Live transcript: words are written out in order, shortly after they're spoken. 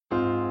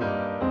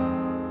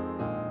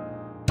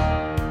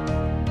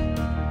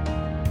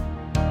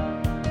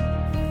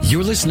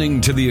You're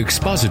listening to the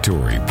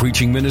expository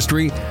preaching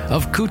ministry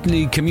of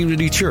Kootenai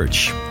Community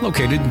Church,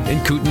 located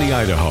in Kootenai,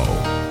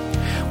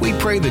 Idaho. We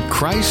pray that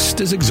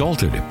Christ is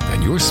exalted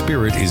and your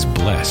spirit is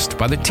blessed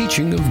by the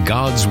teaching of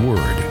God's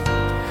Word.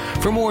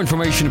 For more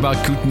information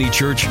about Kootenai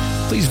Church,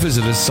 please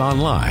visit us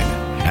online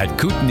at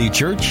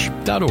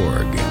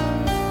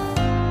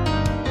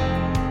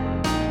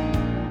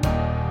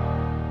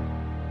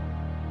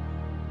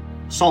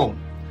kootenaichurch.org.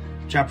 Psalm,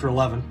 chapter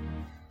 11,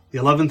 the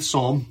 11th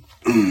Psalm.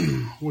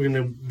 We're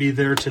going to be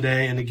there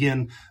today, and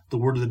again, the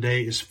word of the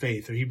day is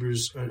faith. Or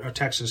Hebrews, or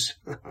Texas.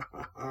 Can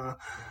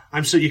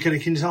you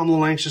tell I'm a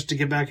little anxious to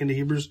get back into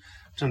Hebrews?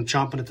 I'm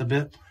chomping at the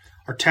bit.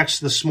 Our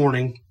text this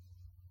morning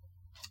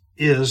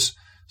is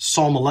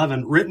Psalm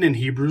 11, written in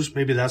Hebrews.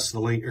 Maybe that's the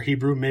link, or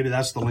Hebrew. Maybe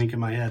that's the link in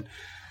my head.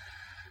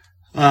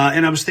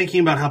 And I was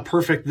thinking about how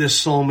perfect this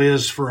psalm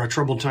is for our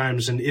troubled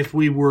times. And if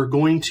we were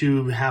going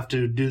to have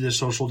to do this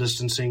social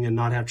distancing and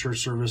not have church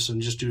service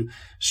and just do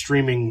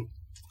streaming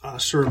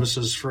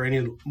services for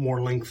any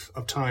more length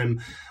of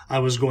time, I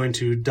was going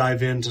to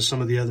dive into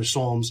some of the other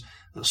psalms.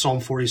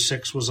 Psalm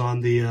 46 was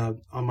on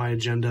my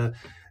agenda,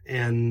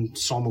 and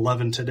Psalm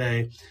 11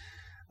 today.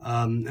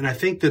 And I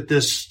think that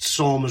this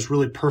psalm is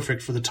really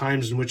perfect for the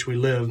times in which we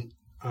live.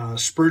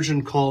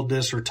 Spurgeon called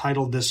this, or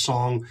titled this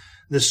psalm,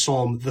 the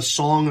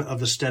Song of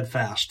the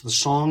Steadfast. The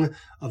Song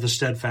of the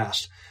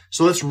Steadfast.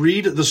 So let's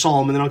read the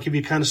psalm, and then I'll give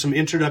you kind of some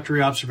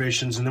introductory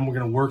observations, and then we're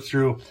going to work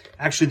through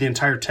actually the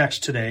entire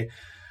text today.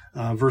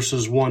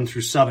 Verses 1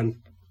 through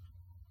 7,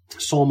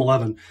 Psalm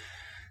 11.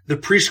 The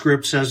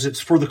prescript says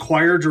it's for the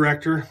choir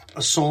director,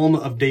 a psalm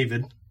of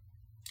David.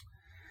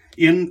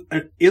 In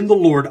the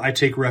Lord I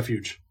take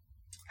refuge.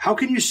 How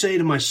can you say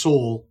to my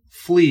soul,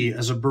 flee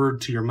as a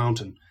bird to your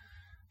mountain?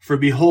 For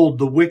behold,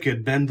 the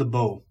wicked bend the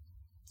bow.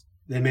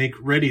 They make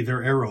ready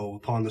their arrow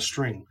upon the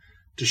string,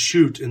 to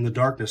shoot in the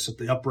darkness at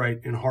the upright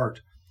in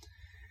heart.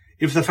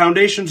 If the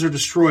foundations are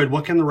destroyed,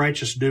 what can the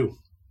righteous do?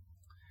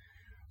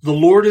 The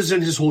Lord is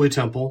in his holy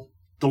temple.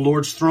 The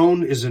Lord's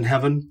throne is in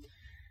heaven.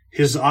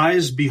 His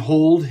eyes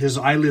behold, his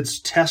eyelids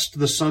test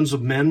the sons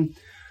of men.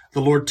 The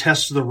Lord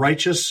tests the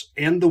righteous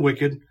and the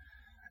wicked.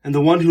 And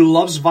the one who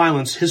loves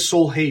violence, his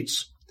soul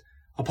hates.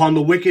 Upon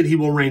the wicked he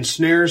will rain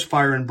snares,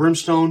 fire and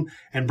brimstone,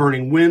 and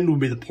burning wind will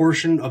be the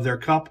portion of their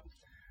cup.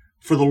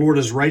 For the Lord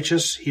is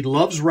righteous. He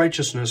loves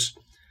righteousness.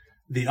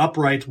 The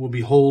upright will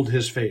behold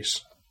his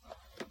face.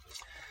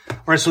 All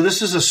right, so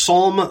this is a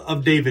Psalm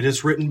of David.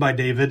 It's written by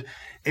David.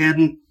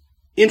 And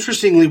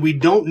interestingly, we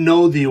don't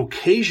know the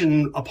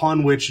occasion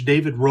upon which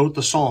David wrote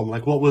the psalm,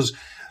 like what was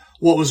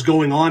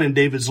going on in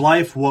David's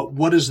life.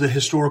 What is the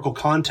historical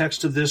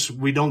context of this?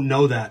 We don't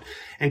know that.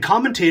 And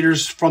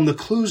commentators from the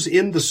clues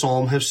in the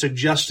psalm have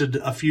suggested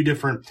a few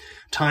different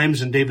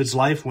times in David's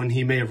life when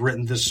he may have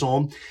written this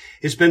psalm.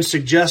 It's been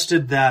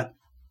suggested that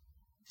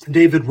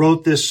David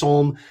wrote this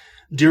psalm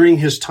during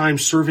his time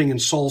serving in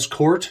Saul's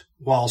court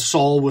while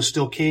Saul was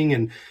still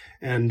king,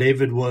 and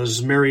David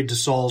was married to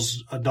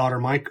Saul's daughter,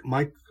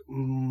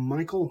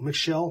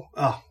 Michelle.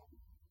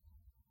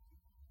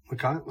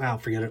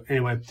 Forget it.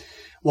 Anyway,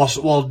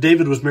 while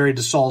David was married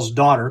to Saul's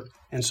daughter,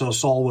 and so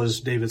Saul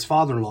was David's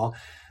father-in-law,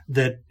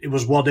 that it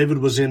was while David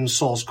was in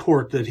Saul's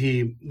court that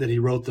he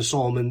wrote the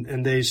psalm.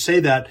 And they say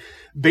that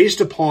based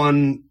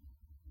upon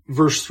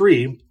verse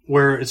 3,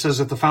 where it says,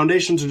 if the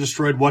foundations are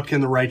destroyed, what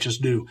can the righteous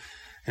do?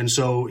 And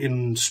so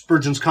in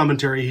Spurgeon's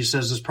commentary, he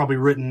says it's probably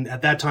written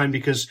at that time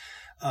because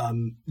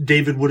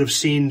David would have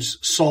seen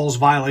Saul's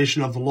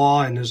violation of the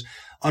law and his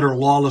utter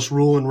lawless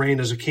rule and reign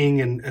as a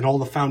king, and all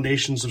the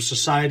foundations of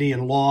society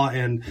and law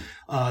and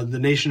the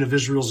nation of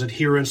Israel's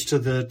adherence to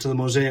the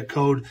Mosaic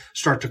code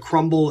start to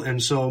crumble.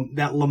 And so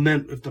that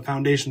lament, if the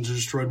foundations are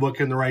destroyed, what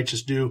can the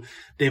righteous do?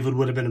 David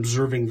would have been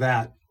observing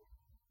that.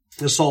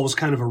 As Saul was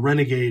kind of a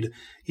renegade,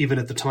 even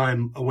at the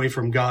time, away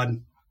from God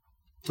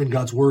and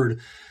God's word.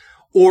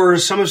 Or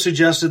some have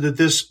suggested that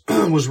this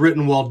was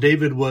written while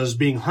David was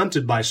being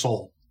hunted by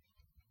Saul.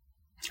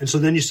 And so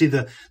then you see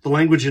the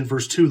language in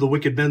verse 2, the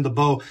wicked bend the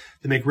bow,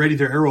 they make ready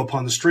their arrow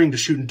upon the string to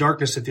shoot in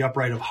darkness at the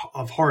upright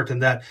of heart.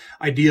 And that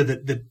idea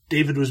that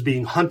David was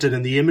being hunted,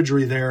 and the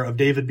imagery there of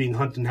David being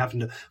hunted and having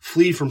to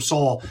flee from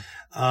Saul,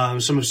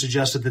 some have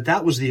suggested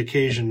that was the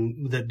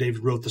occasion that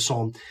David wrote the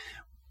psalm.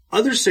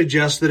 Others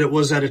suggest that it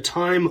was at a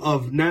time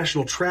of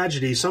national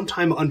tragedy,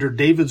 sometime under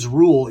David's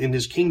rule in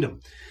his kingdom.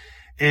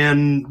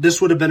 And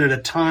this would have been at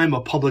a time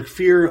of public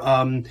fear.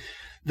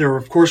 There,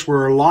 of course,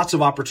 were lots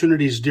of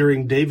opportunities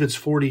during David's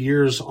 40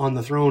 years on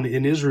the throne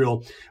in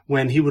Israel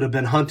when he would have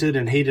been hunted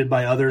and hated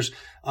by others.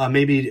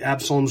 Maybe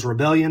Absalom's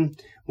rebellion,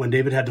 when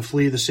David had to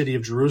flee the city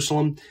of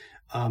Jerusalem.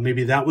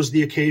 Maybe that was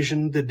the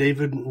occasion that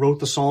David wrote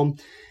the psalm.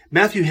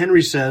 Matthew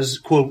Henry says,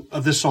 quote,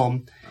 of this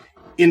psalm,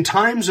 in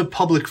times of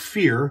public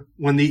fear,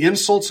 when the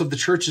insults of the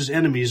church's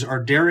enemies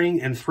are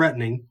daring and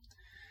threatening,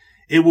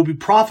 it will be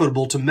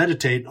profitable to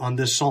meditate on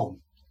this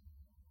psalm.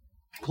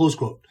 Close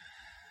quote.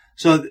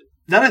 So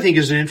that, I think,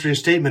 is an interesting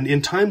statement.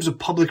 In times of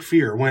public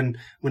fear, when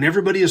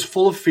everybody is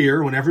full of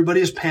fear, when everybody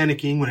is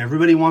panicking, when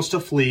everybody wants to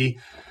flee,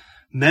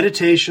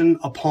 Meditation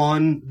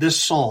upon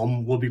this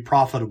psalm will be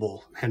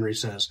profitable, Henry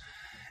says.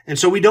 And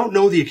so we don't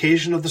know the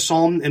occasion of the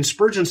psalm. And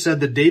Spurgeon said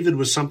that David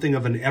was something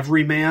of an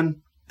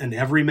everyman, and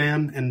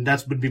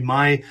that would be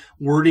my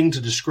wording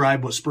to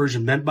describe what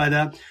Spurgeon meant by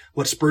that.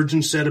 What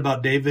Spurgeon said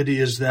about David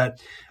is that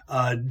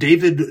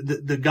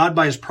that God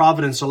by his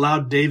providence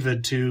allowed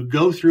David to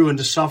go through and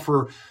to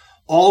suffer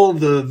all of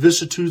the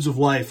vicissitudes of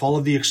life, all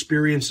of the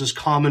experiences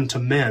common to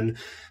men,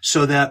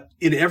 so that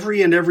in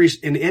any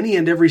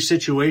and every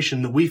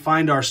situation that we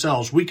find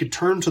ourselves, we could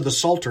turn to the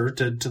Psalter,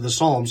 to the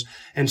Psalms,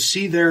 and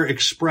see there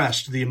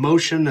expressed the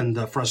emotion and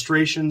the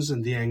frustrations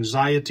and the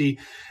anxiety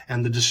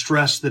and the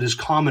distress that is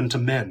common to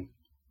men.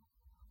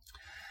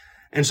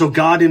 And so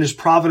God in his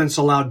providence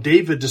allowed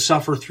David to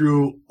suffer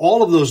through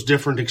all of those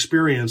different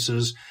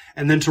experiences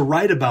and then to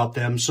write about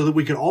them so that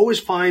we could always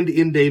find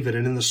in David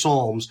and in the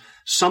Psalms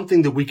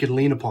something that we could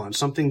lean upon,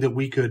 something that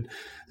we could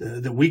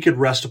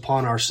rest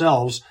upon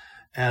ourselves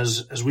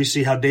as we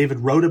see how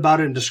David wrote about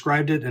it and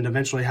described it, and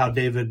eventually how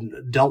David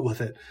dealt with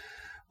it.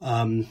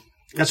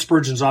 That's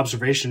Spurgeon's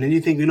observation. And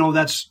you think,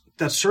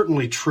 that's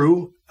certainly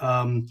true.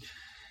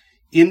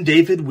 In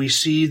David, we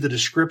see the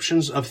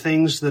descriptions of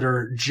things that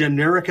are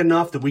generic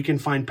enough that we can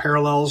find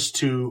parallels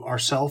to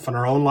ourselves and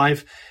our own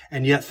life,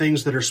 and yet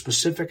things that are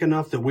specific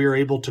enough that we are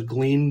able to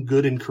glean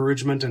good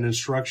encouragement and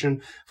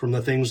instruction from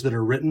the things that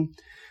are written.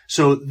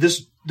 So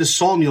this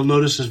psalm, you'll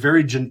notice, is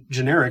very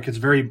generic. It's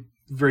very,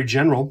 very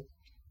general.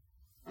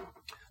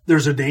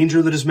 There's a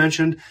danger that is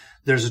mentioned.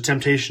 There's a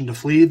temptation to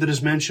flee that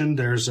is mentioned.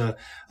 There's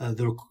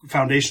the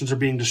foundations are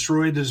being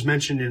destroyed that is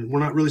mentioned. And we're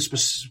not really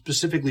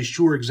specifically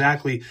sure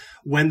exactly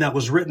when that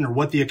was written or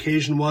what the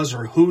occasion was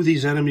or who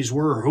these enemies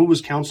were or who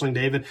was counseling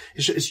David.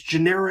 It's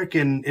generic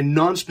and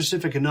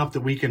non-specific enough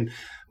that we can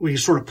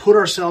sort of put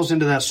ourselves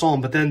into that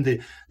psalm. But then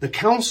the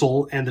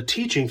counsel and the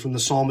teaching from the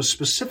psalm is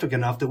specific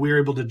enough that we are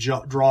able to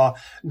draw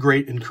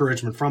great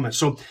encouragement from it.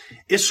 So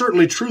it's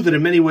certainly true that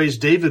in many ways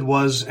David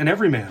was an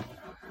everyman.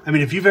 I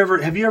mean, have you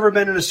ever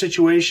been in a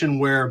situation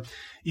where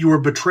you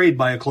were betrayed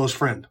by a close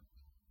friend?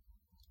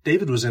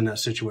 David was in that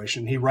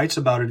situation. He writes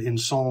about it in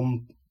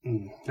Psalm,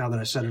 now that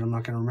I said it, I'm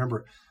not going to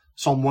remember it.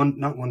 Psalm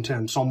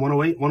 110, Psalm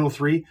 108,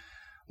 103,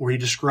 where he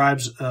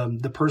describes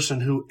the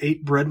person who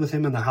ate bread with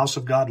him in the house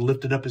of God,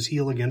 lifted up his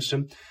heel against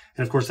him.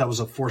 And of course, that was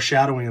a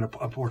foreshadowing and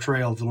a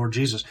portrayal of the Lord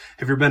Jesus.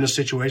 Have you ever been in a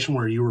situation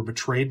where you were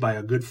betrayed by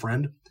a good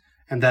friend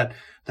and that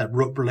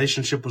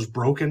relationship was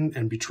broken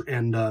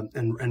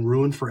and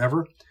ruined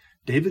forever?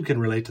 David can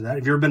relate to that.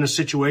 Have you ever been in a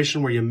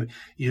situation where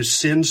you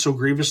sinned so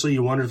grievously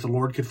you wondered if the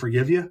Lord could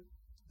forgive you?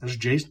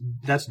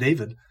 That's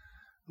David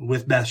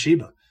with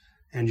Bathsheba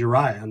and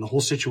Uriah and the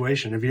whole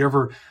situation. Have you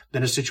ever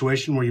been in a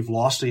situation where you've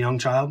lost a young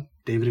child?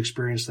 David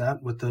experienced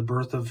that with the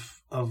birth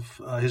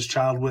of his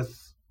child with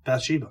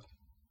Bathsheba.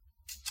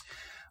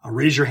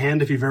 Raise your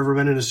hand if you've ever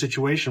been in a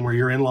situation where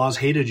your in-laws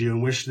hated you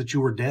and wished that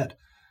you were dead.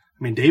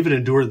 I mean, David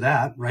endured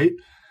that, right?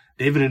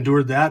 David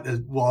endured that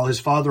while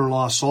his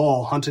father-in-law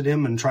Saul hunted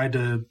him and tried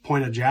to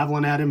point a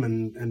javelin at him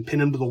and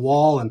pin him to the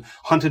wall and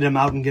hunted him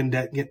out in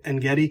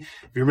Engedi.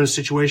 If you're in a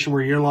situation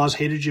where your in-laws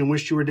hated you and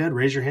wished you were dead,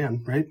 raise your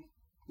hand, right?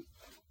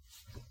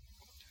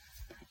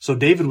 So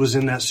David was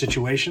in that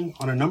situation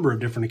on a number of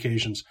different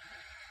occasions.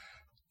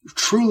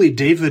 Truly,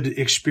 David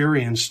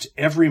experienced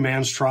every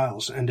man's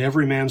trials and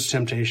every man's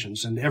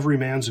temptations and every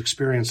man's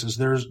experiences.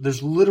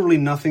 There's literally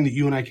nothing that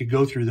you and I could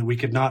go through that we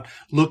could not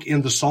look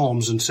in the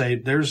Psalms and say,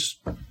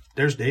 there's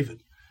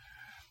David.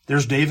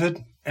 There's David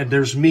and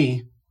there's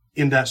me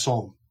in that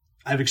psalm.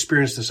 I've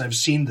experienced this. I've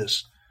seen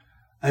this.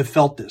 I've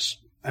felt this.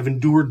 I've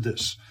endured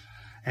this.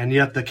 And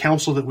yet the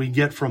counsel that we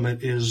get from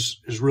it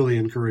is really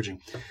encouraging.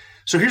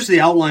 So here's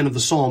the outline of the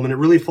psalm, and it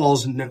really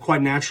falls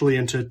quite naturally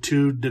into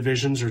two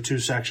divisions or two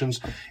sections.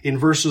 In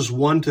verses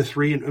 1 to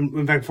 3, and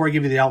in fact, before I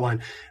give you the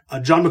outline,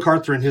 John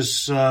MacArthur in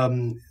his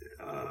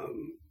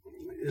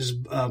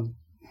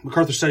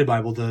MacArthur Study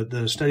Bible,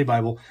 the Study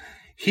Bible,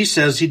 he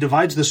says he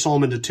divides the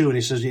psalm into two, and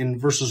he says in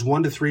verses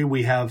 1 to 3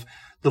 we have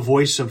the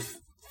voice of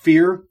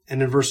fear,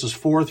 and in verses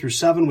 4 through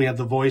 7 we have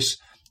the voice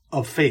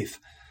of faith.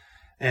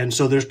 And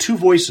so there's two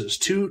voices,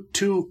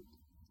 two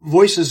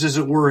voices, as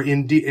it were,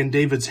 in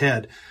David's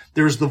head.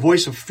 There's the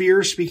voice of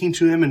fear speaking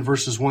to him in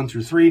verses 1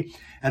 through 3,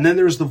 and then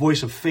there's the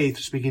voice of faith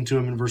speaking to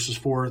him in verses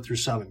 4 through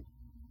 7.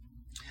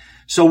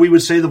 So we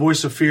would say the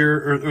voice of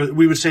fear, or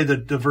we would say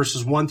that the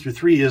verses 1 through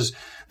 3 is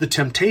the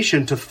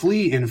temptation to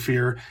flee in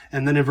fear,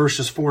 and then in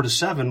verses 4 to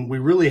 7, we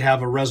really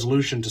have a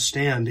resolution to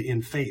stand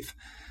in faith.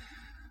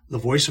 The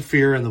voice of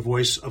fear and the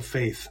voice of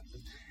faith.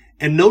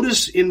 And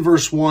notice in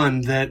verse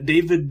 1 that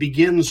David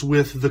begins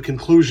with the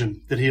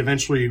conclusion that he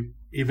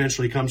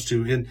eventually comes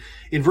to.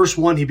 In verse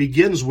 1, he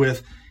begins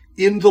with,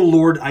 "In the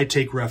Lord I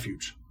take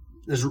refuge."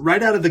 As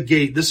right out of the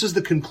gate, this is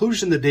the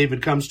conclusion that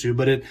David comes to,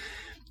 but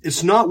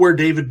it's not where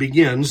David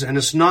begins, and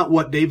it's not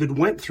what David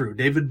went through.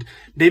 David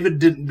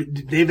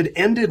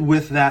ended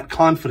with that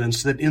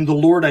confidence that in the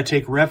Lord I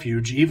take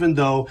refuge, even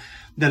though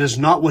that is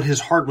not what his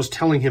heart was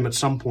telling him at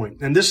some point.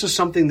 And this is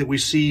something that we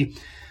see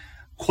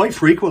quite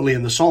frequently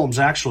in the Psalms,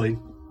 actually,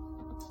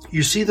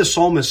 you see the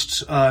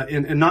psalmists,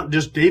 and not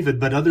just David,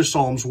 but other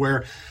psalms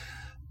where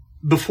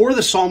before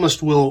the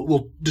psalmist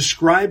will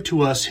describe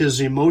to us his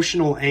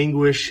emotional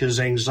anguish, his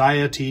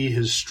anxiety,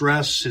 his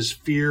stress, his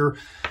fear,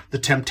 the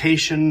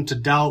temptation to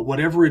doubt,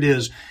 whatever it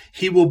is,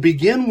 he will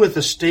begin with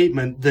a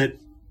statement that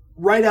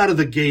right out of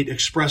the gate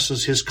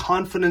expresses his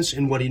confidence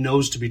in what he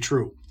knows to be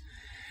true.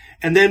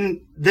 And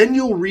then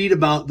you'll read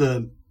about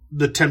the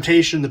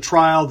temptation, the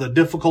trial, the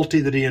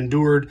difficulty that he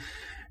endured,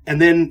 and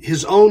then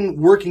his own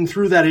working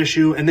through that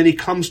issue, and then he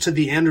comes to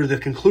the end or the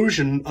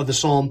conclusion of the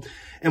psalm.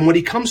 And when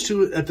he comes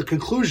to at the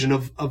conclusion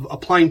of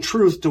applying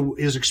truth to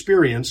his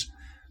experience,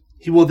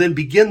 he will then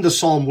begin the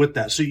psalm with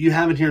that. So you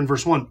have it here in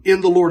verse 1.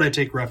 In the Lord I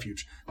take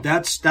refuge.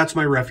 That's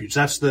my refuge.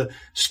 That's the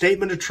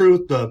statement of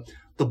truth, the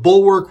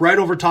bulwark right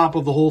over top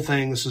of the whole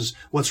thing. This is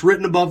what's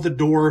written above the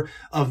door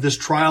of this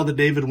trial that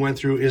David went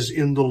through is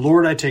in the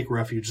Lord I take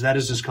refuge. That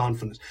is his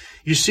confidence.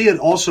 You see it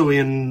also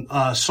in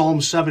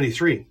Psalm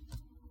 73.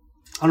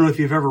 I don't know if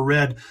you've ever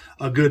read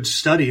a good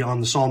study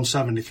on the Psalm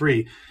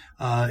 73.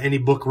 Any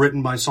book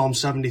written by Psalm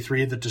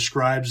 73 that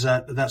describes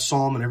that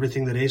psalm and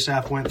everything that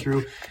Asaph went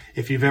through.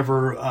 If you've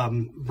ever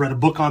read a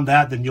book on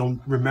that, then you'll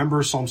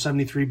remember Psalm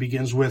 73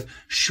 begins with,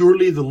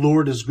 surely the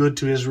Lord is good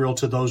to Israel,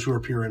 to those who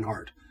are pure in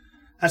heart.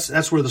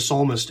 That's where the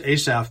psalmist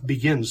Asaph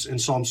begins in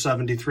Psalm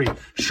 73.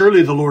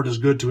 Surely the Lord is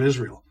good to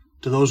Israel,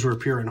 to those who are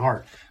pure in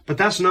heart. But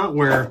that's not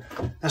where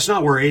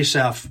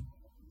Asaph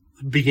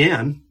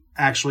began,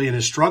 actually, in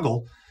his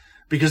struggle.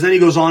 Because then he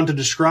goes on to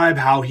describe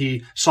how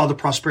he saw the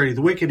prosperity of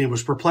the wicked. And he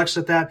was perplexed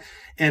at that.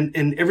 And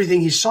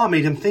everything he saw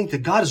made him think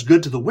that God is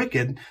good to the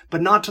wicked,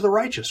 but not to the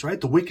righteous, right?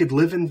 The wicked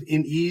live in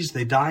ease.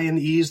 They die in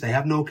ease. They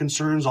have no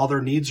concerns. All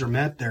their needs are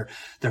met. They're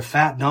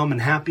fat, dumb,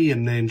 and happy,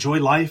 and they enjoy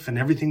life, and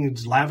everything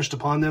is lavished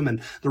upon them. And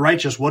the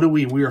righteous, what do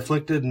we? We are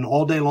afflicted and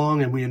all day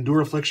long, and we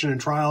endure affliction and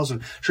trials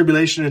and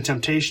tribulation and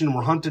temptation, and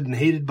we're hunted and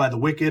hated by the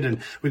wicked.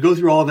 And we go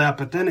through all of that.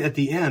 But then at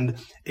the end,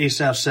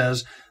 Asaph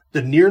says,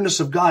 the nearness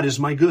of God is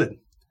my good.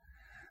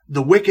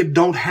 The wicked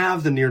don't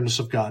have the nearness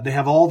of God. They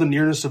have all the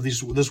nearness of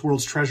this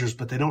world's treasures,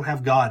 but they don't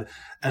have God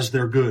as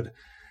their good.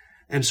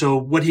 And so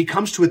what he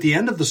comes to at the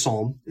end of the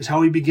psalm is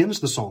how he begins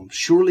the psalm.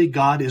 Surely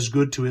God is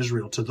good to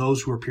Israel, to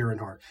those who are pure in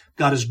heart.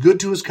 God is good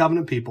to his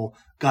covenant people.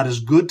 God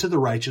is good to the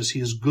righteous. He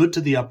is good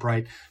to the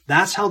upright.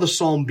 That's how the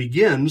psalm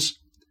begins,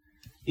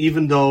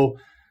 even though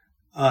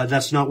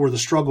that's not where the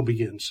struggle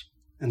begins.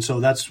 And so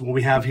that's what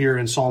we have here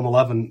in Psalm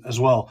 11 as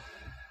well.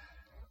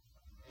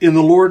 In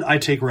the Lord I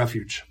take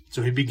refuge.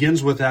 So he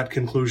begins with that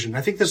conclusion.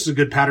 I think this is a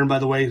good pattern, by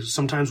the way.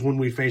 Sometimes when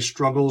we face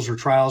struggles or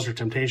trials or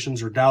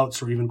temptations or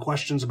doubts or even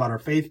questions about our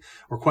faith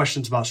or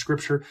questions about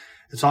Scripture,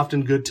 it's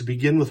often good to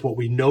begin with what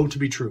we know to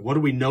be true. What do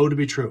we know to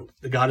be true?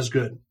 That God is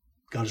good.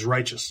 God is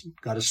righteous.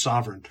 God is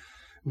sovereign.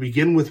 We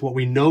begin with what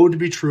we know to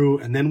be true,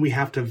 and then we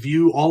have to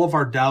view all of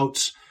our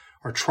doubts,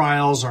 our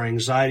trials, our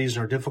anxieties,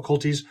 and our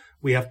difficulties.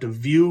 We have to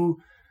view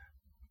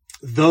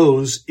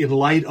those in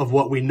light of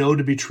what we know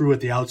to be true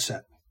at the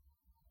outset.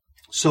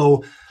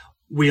 So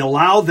we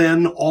allow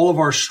then all of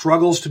our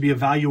struggles to be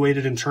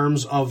evaluated in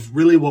terms of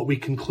really what we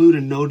conclude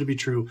and know to be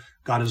true.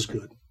 God is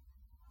good.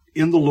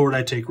 In the Lord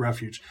I take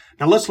refuge.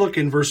 Now let's look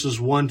in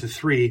verses 1 to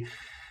 3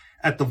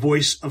 at the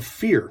voice of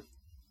fear.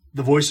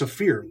 The voice of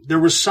fear. There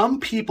were some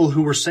people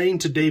who were saying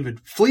to David,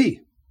 flee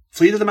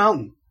to the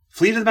mountain.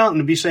 Flee to the mountain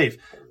and be safe.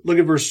 Look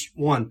at verse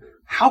 1.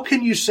 How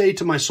can you say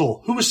to my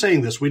soul? Who was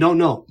saying this? We don't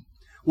know.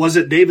 Was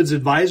it David's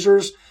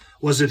advisors?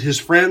 Was it his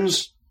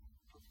friends?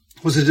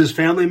 Was it his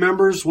family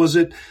members? Was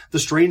it the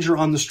stranger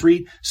on the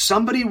street?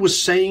 Somebody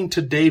was saying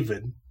to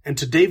David and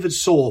to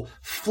David's soul,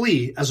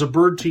 flee as a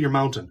bird to your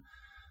mountain.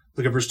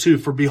 Look at verse 2.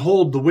 For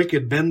behold, the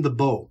wicked bend the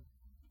bow.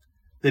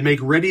 They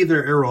make ready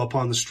their arrow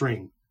upon the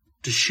string,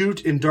 to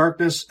shoot in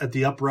darkness at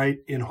the upright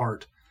in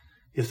heart.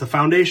 If the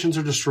foundations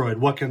are destroyed,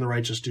 what can the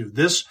righteous do?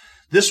 This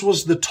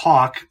was the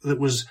talk that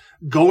was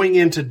going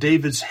into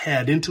David's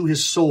head, into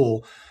his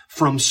soul,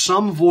 from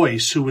some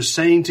voice who was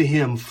saying to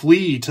him,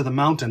 flee to the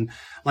mountain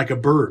like a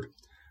bird.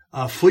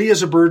 Flee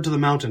as a bird to the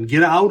mountain.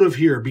 Get out of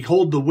here.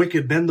 Behold, the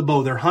wicked bend the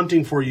bow. They're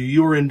hunting for you.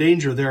 You are in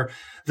danger. There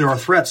are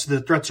threats.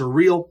 The threats are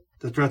real.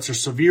 The threats are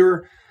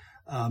severe.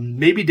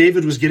 Maybe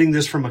David was getting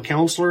this from a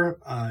counselor,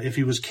 if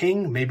he was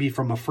king, maybe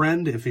from a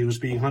friend, if he was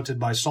being hunted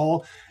by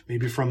Saul,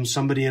 maybe from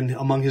somebody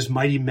among his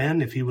mighty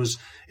men,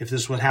 if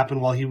this would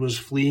happen while he was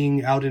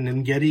fleeing out in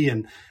En-Gedi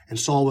and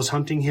Saul was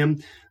hunting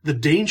him. The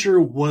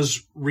danger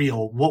was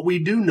real. What we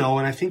do know,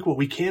 and I think what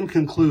we can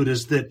conclude,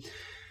 is that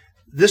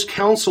this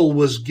counsel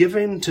was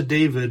given to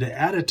David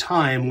at a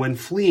time when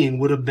fleeing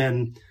would have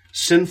been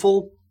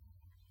sinful,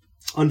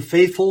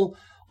 unfaithful,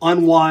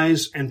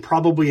 unwise, and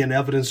probably an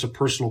evidence of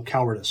personal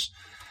cowardice.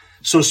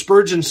 So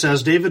Spurgeon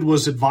says David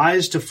was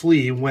advised to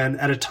flee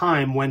at a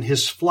time when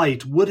his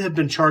flight would have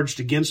been charged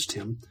against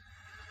him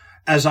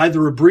as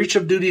either a breach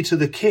of duty to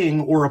the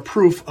king or a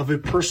proof of a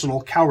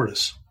personal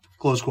cowardice.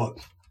 Close quote.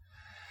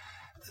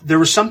 There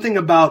was something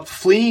about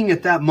fleeing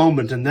at that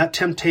moment and that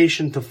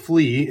temptation to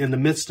flee in the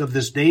midst of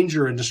this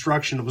danger and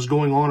destruction that was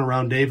going on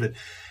around David.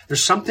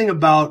 There's something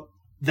about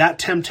that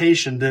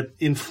temptation that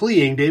in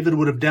fleeing, David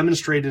would have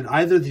demonstrated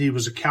either that he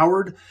was a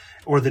coward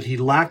or that he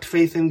lacked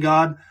faith in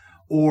God,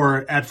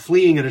 or at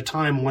fleeing at a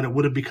time when it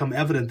would have become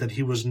evident that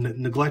he was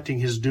neglecting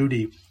his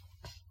duty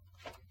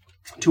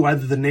to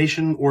either the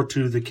nation or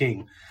to the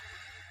king.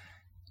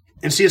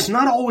 And see, it's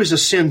not always a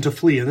sin to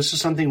flee, and this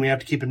is something we have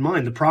to keep in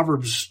mind. The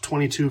Proverbs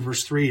 22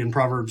 verse 3 and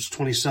Proverbs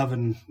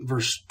 27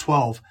 verse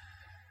 12,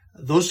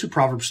 those two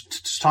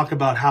proverbs talk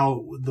about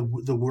how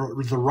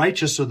the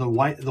righteous or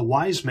the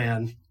wise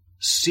man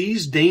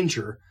sees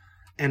danger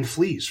and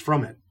flees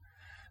from it.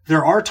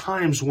 There are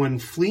times when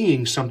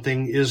fleeing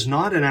something is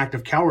not an act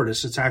of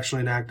cowardice, it's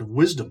actually an act of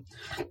wisdom.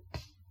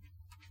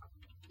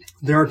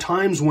 There are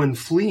times when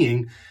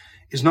fleeing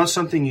is not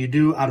something you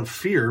do out of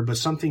fear, but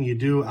something you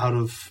do out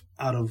of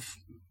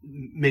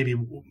maybe,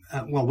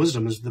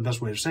 wisdom is the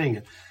best way of saying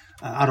it,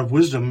 out of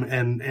wisdom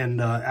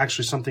and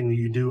actually something that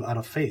you do out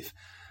of faith.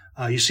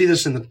 You see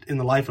this in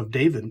the life of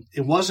David.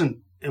 It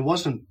wasn't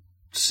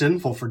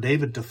sinful for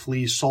David to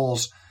flee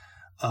Saul's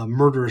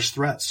murderous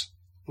threats.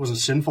 It wasn't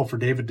sinful for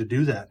David to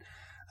do that.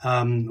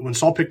 When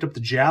Saul picked up the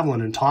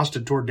javelin and tossed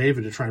it toward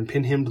David to try and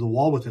pin him to the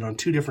wall with it on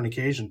 2 different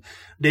occasions,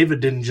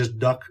 David didn't just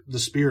duck the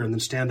spear and then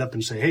stand up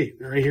and say, "Hey,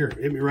 right here,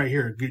 hit me right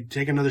here.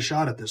 Take another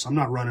shot at this. I'm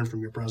not running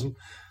from your presence."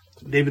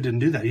 David didn't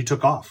do that. He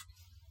took off.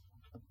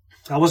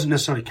 That wasn't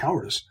necessarily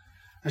cowardice.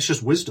 That's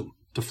just wisdom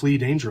to flee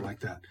danger like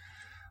that.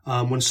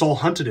 When Saul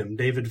hunted him,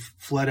 David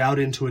fled out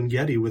into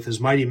En-gedi with his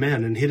mighty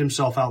men and hid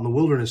himself out in the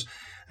wilderness.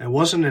 It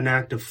wasn't an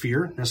act of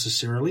fear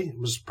necessarily. It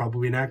was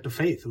probably an act of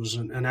faith. It was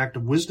an act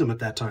of wisdom at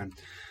that time.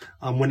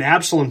 When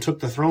Absalom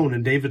took the throne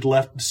and David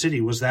left the city,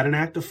 was that an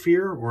act of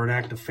fear or an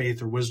act of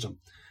faith or wisdom?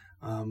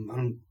 I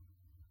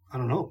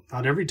don't know.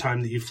 Not every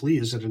time that you flee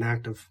is it an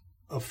act of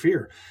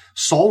fear.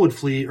 Paul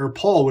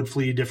would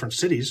flee different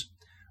cities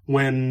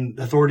when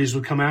authorities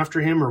would come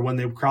after him or when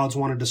the crowds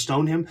wanted to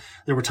stone him.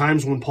 There were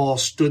times when Paul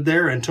stood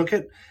there and took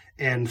it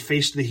and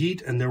faced the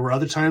heat, and there were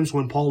other times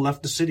when Paul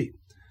left the city.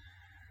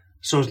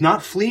 So it's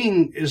not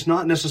fleeing is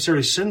not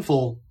necessarily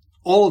sinful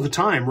all of the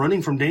time.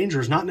 Running from danger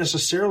is not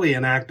necessarily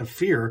an act of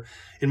fear.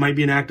 It might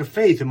be an act of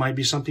faith. It might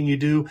be something you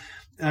do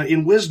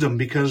in wisdom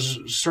because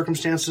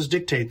circumstances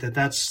dictate that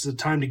that's the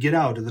time to get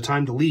out or the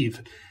time to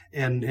leave.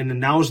 And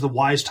now is the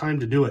wise time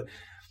to do it.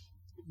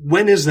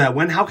 When is that?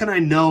 How can I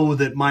know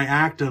that my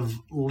act of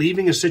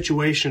leaving a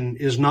situation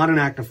is not an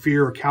act of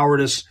fear or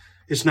cowardice?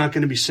 It's not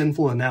going to be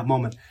sinful in that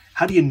moment.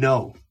 How do you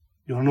know?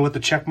 You want to know what the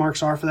check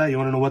marks are for that? You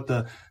want to know what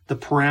the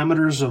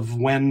parameters of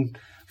when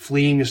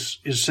fleeing is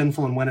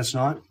sinful and when it's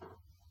not?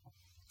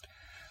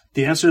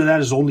 The answer to that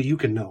is only you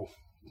can know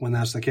when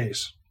that's the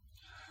case.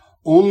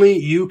 Only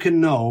you can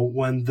know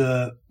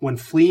when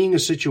fleeing a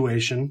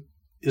situation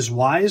is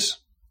wise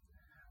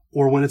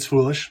or when it's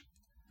foolish.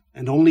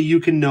 And only you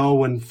can know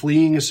when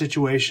fleeing a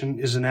situation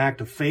is an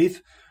act of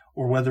faith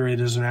or whether it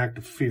is an act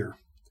of fear.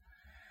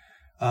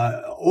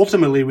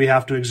 Ultimately, we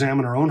have to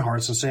examine our own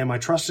hearts and say, am I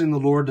trusting the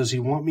Lord? Does he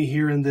want me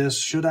here in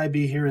this? Should I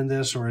be here in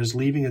this? Or is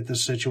leaving at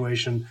this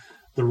situation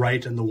the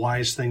right and the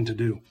wise thing to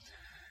do?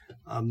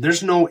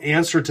 There's no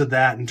answer to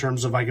that in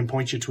terms of I can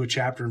point you to a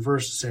chapter and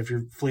verse to say if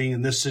you're fleeing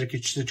in this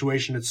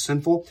situation, it's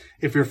sinful.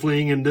 If you're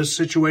fleeing in this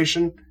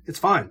situation, it's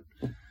fine.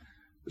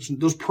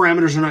 Those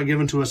parameters are not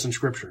given to us in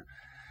Scripture.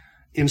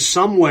 In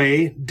some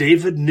way,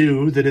 David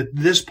knew that at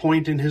this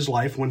point in his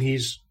life, when he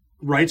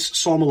writes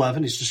Psalm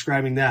 11, he's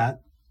describing that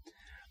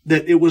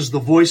it was the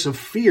voice of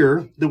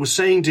fear that was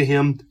saying to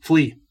him,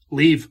 flee,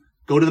 leave,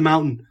 go to the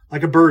mountain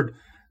like a bird,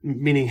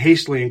 meaning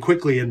hastily and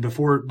quickly and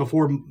before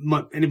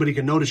anybody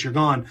can notice you're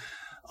gone.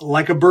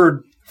 Like a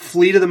bird,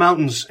 flee to the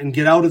mountains and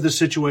get out of this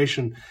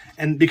situation.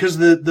 And because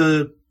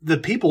the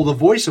people, the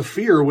voice of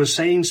fear was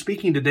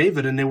speaking to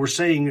David, and they were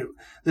saying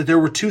that there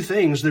were 2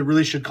 things that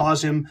really should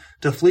cause him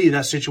to flee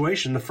that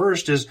situation. The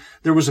first is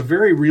there was a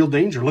very real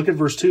danger. Look at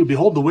verse 2.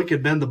 Behold, the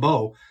wicked bend the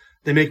bow.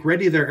 They make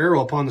ready their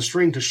arrow upon the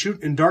string to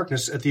shoot in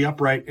darkness at the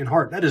upright in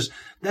heart. That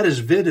is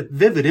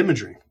vivid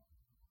imagery.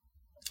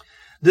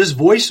 This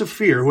voice of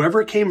fear,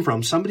 whoever it came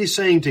from, somebody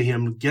saying to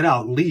him, get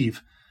out,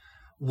 leave.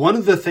 One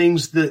of the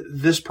things that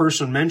this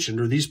person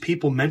mentioned, or these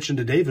people mentioned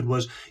to David,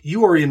 was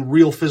you are in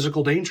real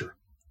physical danger.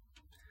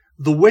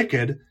 The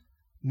wicked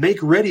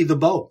make ready the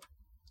bow.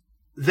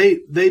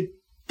 They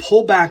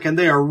pull back and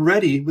they are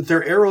ready with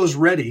their arrows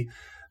ready,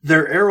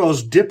 their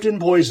arrows dipped in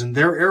poison,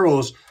 their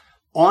arrows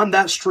on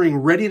that string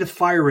ready to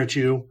fire at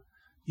you.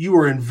 You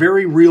are in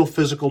very real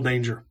physical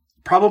danger.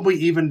 Probably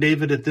even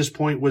David at this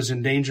point was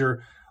in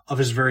danger of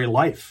his very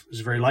life.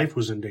 His very life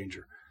was in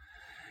danger.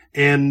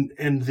 And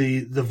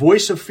the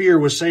voice of fear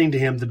was saying to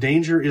him, the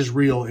danger is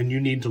real and you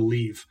need to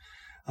leave.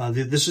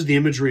 This is the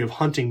imagery of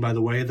hunting, by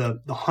the way. The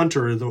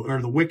hunter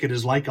or the wicked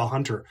is like a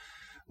hunter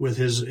with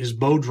his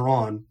bow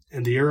drawn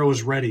and the arrow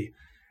is ready.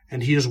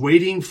 And he is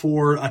waiting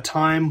for a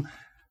time,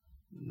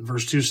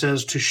 verse 2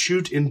 says, to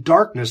shoot in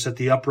darkness at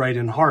the upright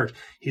in heart.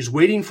 He's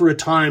waiting for a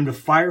time to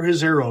fire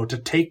his arrow, to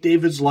take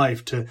David's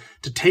life, to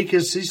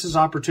seize his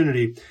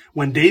opportunity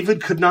when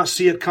David could not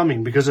see it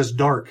coming because it's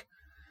dark.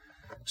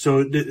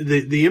 So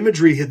the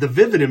imagery, the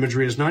vivid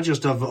imagery is not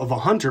just of a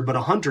hunter, but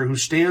a hunter who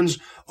stands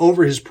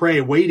over his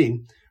prey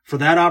waiting for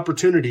that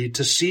opportunity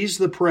to seize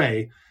the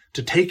prey,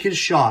 to take his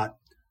shot,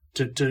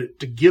 to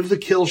give the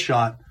kill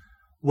shot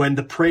when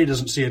the prey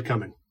doesn't see it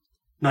coming,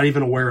 not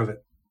even aware of it.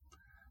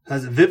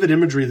 Has a vivid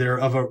imagery there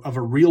of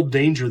a real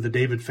danger that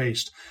David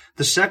faced.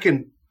 The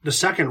second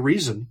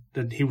reason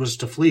that he was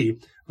to flee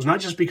was not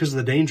just because of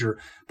the danger,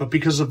 but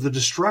because of the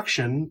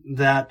destruction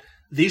that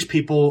these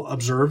people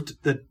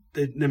observed that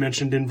they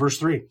mentioned in verse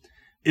 3.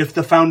 If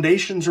the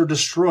foundations are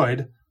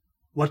destroyed,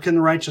 what can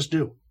the righteous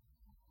do?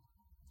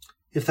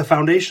 If the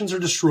foundations are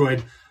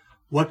destroyed,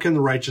 what can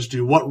the righteous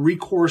do? What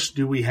recourse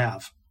do we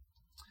have?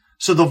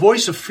 So the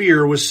voice of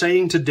fear was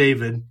saying to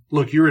David,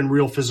 look, you're in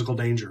real physical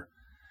danger.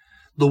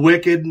 The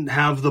wicked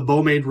have the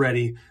bow made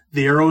ready.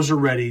 The arrows are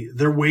ready.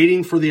 They're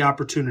waiting for the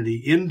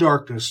opportunity in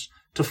darkness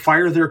to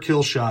fire their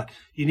kill shot.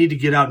 You need to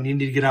get out, and you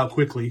need to get out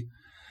quickly.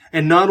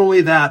 And not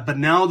only that, but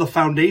now the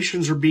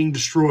foundations are being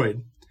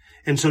destroyed.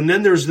 And so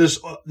then there's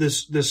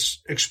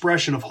this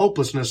expression of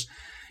hopelessness.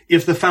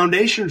 If the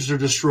foundations are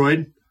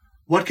destroyed,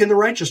 what can the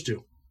righteous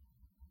do?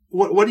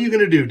 What are you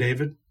going to do,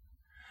 David?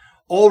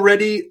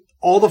 Already,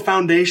 all the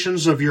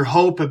foundations of your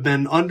hope have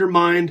been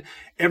undermined.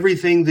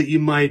 Everything that you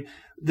might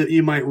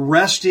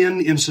rest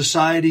in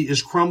society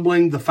is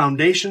crumbling. The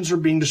foundations are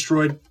being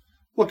destroyed.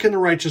 What can the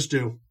righteous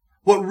do?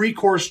 What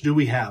recourse do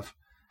we have?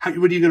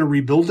 What are you going to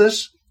rebuild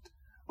this?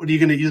 What are you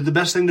going to do? The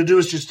best thing to do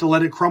is just to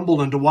let it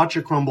crumble and to watch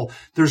it crumble.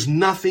 There's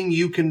nothing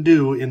you can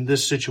do in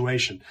this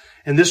situation.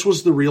 And this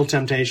was the real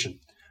temptation.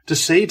 To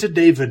say to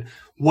David,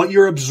 what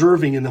you're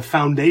observing in the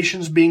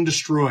foundations being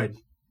destroyed,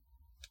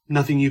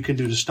 nothing you can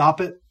do to stop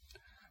it.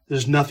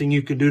 There's nothing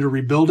you can do to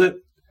rebuild it.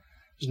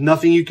 There's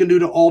nothing you can do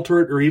to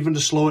alter it or even to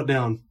slow it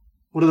down.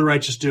 What do the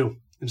righteous do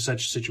in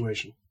such a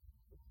situation?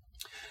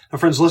 Now,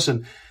 friends,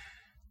 listen.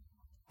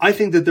 I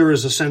think that there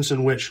is a sense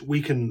in which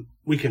we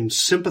can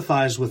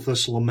sympathize with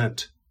this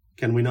lament.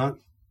 Can we not?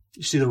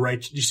 You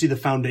see the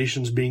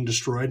foundations being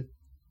destroyed.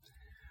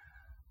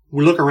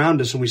 We look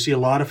around us and we see a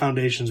lot of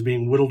foundations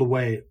being whittled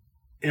away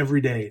every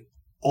day,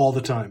 all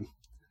the time.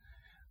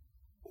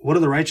 What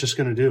are the righteous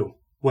going to do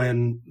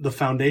when the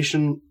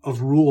foundation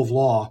of rule of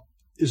law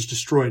is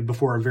destroyed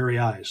before our very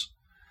eyes?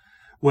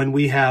 When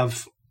we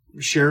have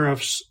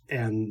sheriffs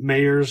and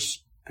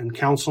mayors and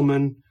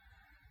councilmen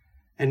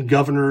and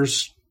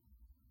governors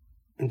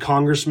and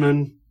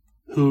congressmen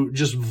who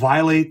just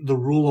violate the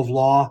rule of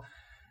law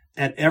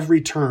at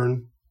every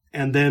turn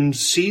and then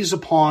seize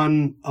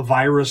upon a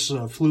virus,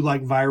 a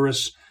flu-like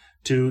virus,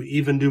 to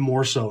even do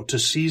more so, to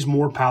seize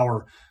more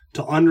power,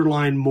 to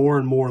underline more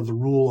and more the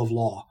rule of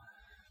law.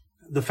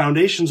 The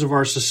foundations of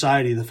our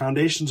society, the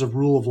foundations of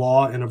rule of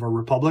law and of our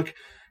republic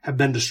have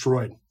been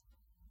destroyed.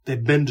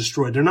 They've been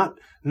destroyed. They're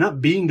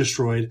not being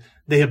destroyed.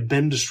 They have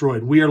been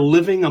destroyed. We are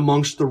living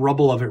amongst the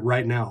rubble of it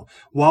right now.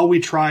 While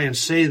we try and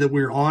say that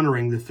we're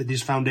honoring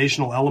these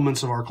foundational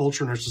elements of our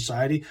culture and our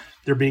society,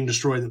 they're being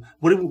destroyed.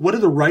 What do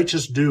the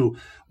righteous do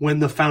when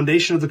the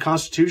foundation of the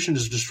Constitution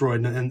is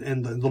destroyed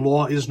and the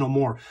law is no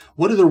more?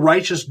 What do the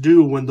righteous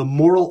do when the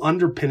moral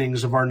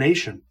underpinnings of our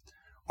nation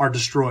are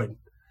destroyed?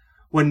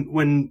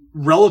 When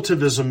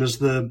relativism is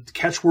the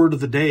catchword of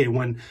the day,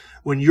 when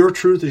your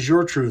truth is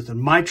your truth and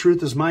my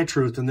truth is my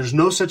truth, and there's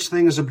no such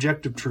thing as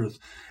objective truth,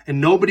 and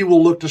nobody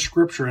will look to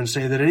Scripture and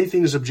say that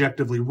anything is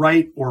objectively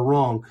right or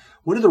wrong,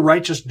 what do the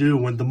righteous do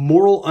when the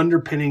moral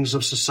underpinnings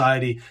of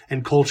society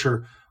and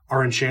culture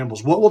are in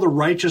shambles? What will the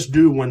righteous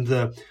do when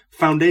the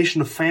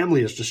foundation of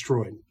family is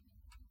destroyed?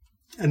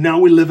 And now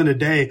we live in a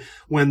day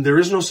when there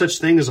is no such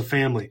thing as a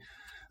family.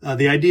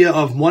 The idea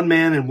of one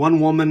man and one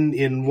woman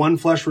in one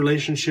flesh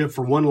relationship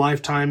for one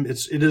lifetime,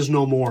 it is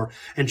no more.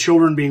 And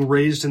children being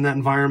raised in that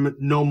environment,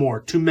 no more.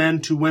 2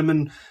 men, 2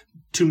 women,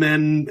 2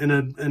 men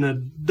and a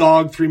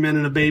dog, 3 men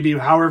and a baby,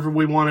 whatever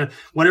we want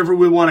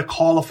to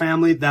call a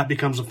family, that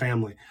becomes a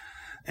family.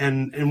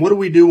 And what do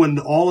we do when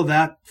all of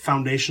that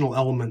foundational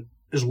element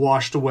is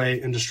washed away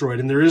and destroyed?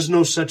 And there is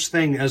no such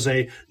thing as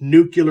a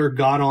nuclear,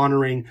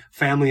 God-honoring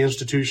family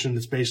institution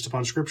that's based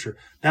upon Scripture.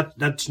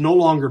 That's no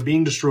longer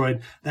being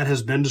destroyed. That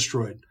has been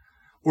destroyed.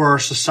 Or our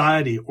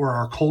society, or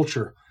our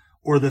culture,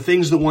 or the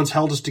things that once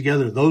held us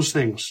together, those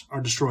things are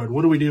destroyed.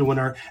 What do we do when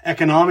our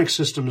economic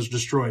system is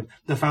destroyed?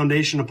 The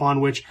foundation upon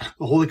which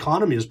the whole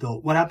economy is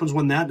built. What happens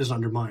when that is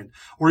undermined?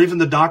 Or even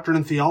the doctrine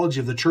and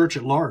theology of the church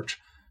at large.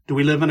 Do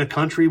we live in a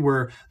country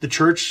where the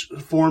church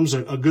forms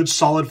a good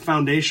solid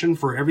foundation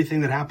for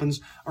everything that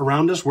happens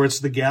around us, where it's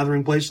the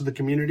gathering place of the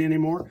community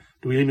anymore?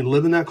 Do we even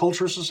live in that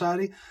culture of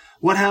society?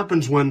 What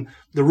happens when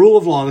the rule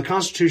of law, the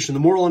Constitution, the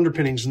moral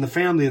underpinnings, and the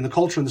family, and the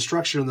culture, and the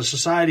structure, and the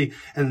society,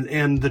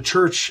 and the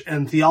church,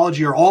 and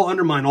theology are all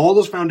undermined? All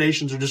those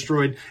foundations are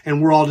destroyed,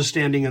 and we're all just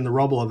standing in the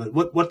rubble of it.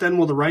 What then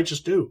will the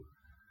righteous do?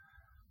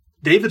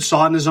 David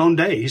saw it in his own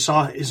day. He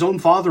saw his own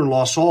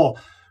father-in-law, Saul,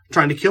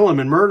 trying to kill him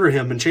and murder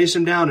him and chase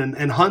him down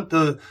and hunt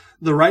the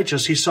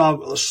righteous. He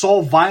saw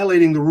Saul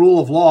violating the rule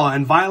of law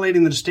and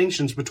violating the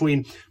distinctions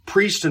between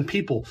priest and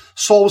people.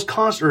 Saul was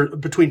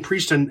between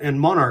priest and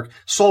monarch.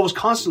 Saul was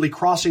constantly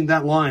crossing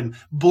that line,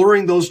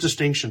 blurring those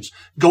distinctions,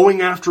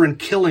 going after and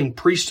killing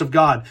priests of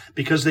God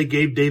because they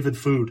gave David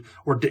food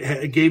or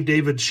gave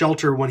David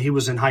shelter when he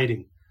was in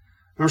hiding.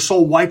 Remember,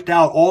 Saul wiped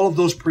out all of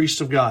those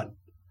priests of God.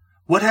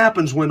 What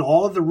happens when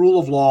all of the rule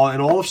of law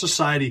and all of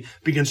society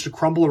begins to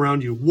crumble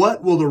around you?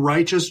 What will the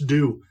righteous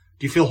do?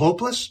 Do you feel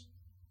hopeless?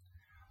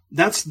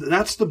 That's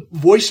the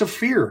voice of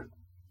fear.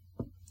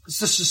 It's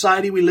the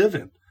society we live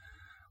in.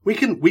 We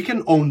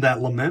can own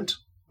that lament.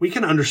 We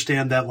can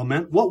understand that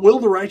lament. What will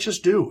the righteous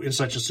do in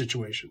such a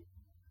situation?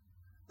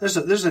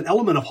 There's an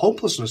element of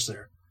hopelessness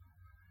there.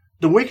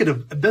 The wicked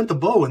have bent the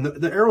bow and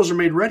the arrows are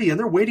made ready and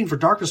they're waiting for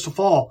darkness to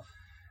fall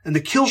and the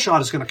kill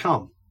shot is going to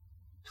come.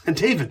 And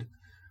David,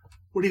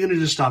 what are you going to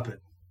do to stop it?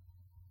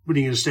 What, are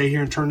you going to stay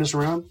here and turn this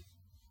around?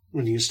 Are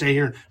you going to stay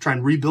here and try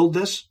and rebuild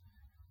this?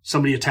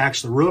 Somebody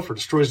attacks the roof or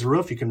destroys the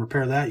roof, you can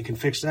repair that, you can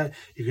fix that,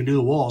 you can do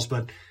the walls.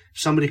 But if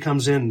somebody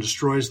comes in and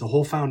destroys the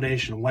whole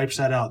foundation and wipes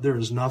that out, there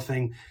is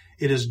nothing.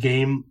 It is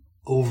game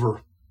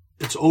over.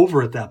 It's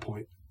over at that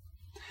point.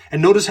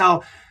 And notice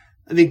how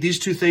I think these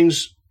two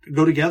things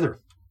go together.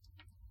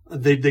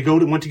 They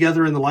went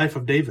together in the life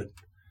of David.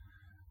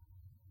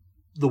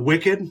 The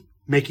wicked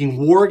making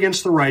war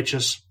against the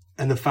righteous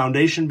and the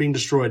foundation being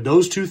destroyed.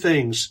 Those two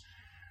things,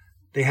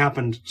 they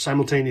happened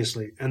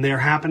simultaneously. And they're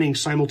happening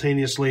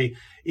simultaneously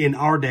in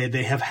our day.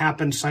 They have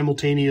happened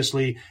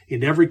simultaneously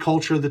in every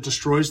culture that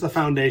destroys the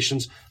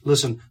foundations.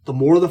 Listen, the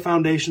more the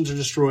foundations are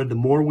destroyed, the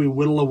more we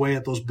whittle away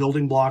at those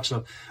building blocks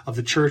of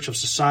the church, of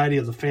society,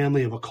 of the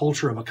family, of a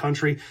culture, of a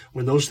country.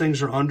 When those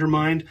things are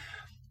undermined,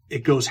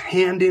 it goes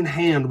hand in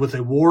hand with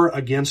a war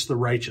against the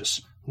righteous.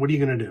 What are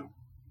you going to do?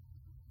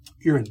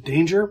 You're in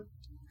danger,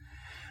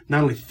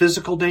 not only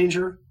physical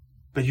danger,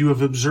 but you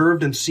have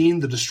observed and seen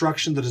the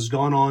destruction that has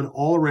gone on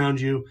all around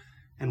you.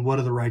 And what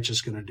are the righteous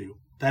going to do?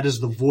 That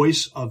is the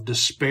voice of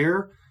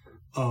despair,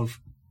 of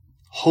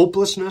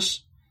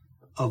hopelessness,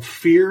 of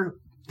fear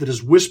that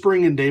is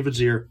whispering in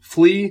David's ear,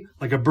 flee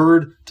like a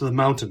bird to the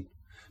mountain,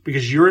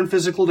 because you're in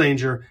physical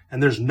danger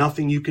and there's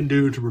nothing you can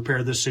do to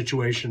repair this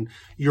situation.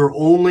 Your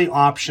only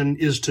option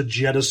is to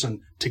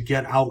jettison, to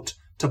get out,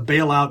 to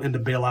bail out and to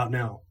bail out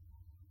now.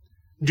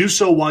 Do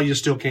so while you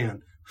still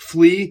can.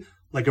 Flee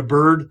like a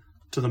bird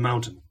to the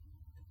mountain.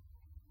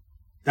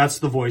 That's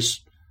the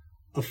voice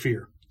of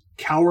fear.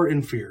 Cower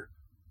in fear.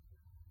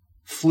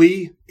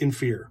 Flee in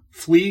fear.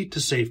 Flee to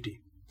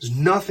safety. There's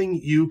nothing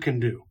you can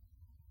do.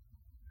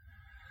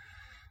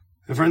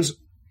 And friends,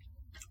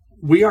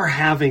 we are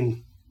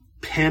having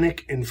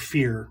panic and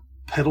fear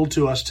peddled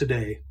to us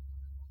today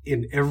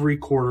in every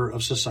quarter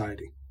of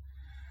society.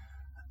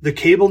 The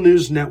cable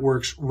news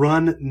networks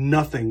run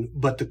nothing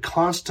but the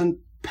constant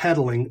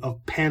peddling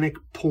of panic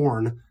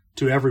porn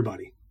to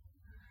everybody.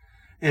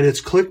 And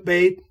it's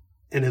clickbait,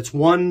 and it's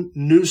one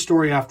news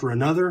story after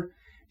another.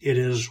 It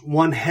is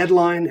one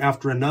headline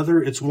after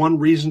another. It's one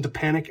reason to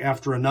panic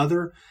after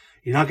another.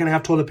 You're not going to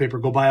have toilet paper,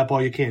 go buy up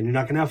all you can. You're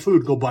not going to have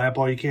food, go buy up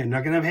all you can. You're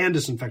not going to have hand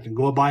disinfectant,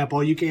 go buy up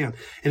all you can. And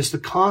it's the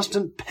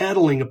constant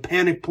peddling of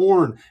panic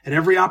porn at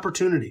every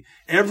opportunity,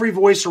 every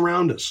voice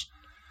around us,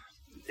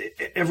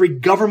 every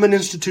government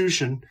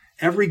institution,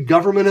 every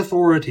government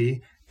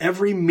authority,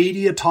 every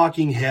media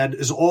talking head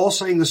is all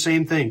saying the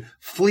same thing.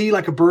 Flee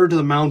like a bird to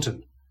the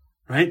mountain,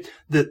 right?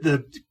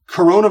 The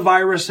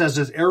coronavirus has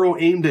its arrow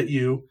aimed at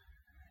you.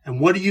 And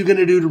what are you going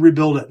to do to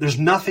rebuild it? There's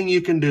nothing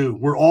you can do.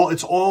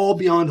 It's all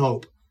beyond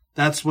hope.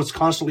 That's what's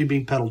constantly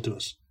being peddled to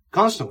us.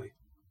 Constantly.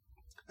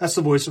 That's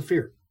the voice of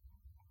fear.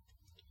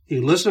 You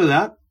can listen to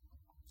that,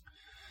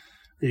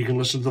 or you can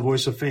listen to the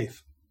voice of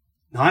faith.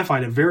 Now, I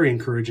find it very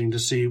encouraging to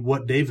see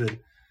what David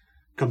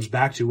comes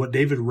back to, what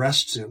David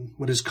rests in,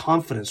 what his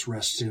confidence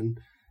rests in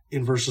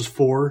verses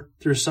 4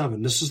 through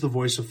 7. This is the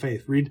voice of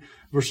faith. Read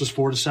verses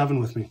 4 to 7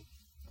 with me.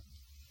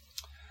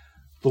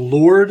 The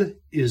Lord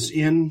is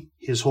in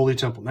his holy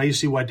temple. Now you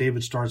see why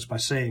David starts by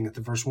saying at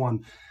the verse 1,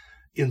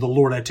 in the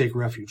Lord I take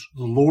refuge.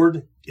 The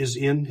Lord is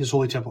in his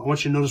holy temple. I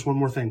want you to notice one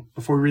more thing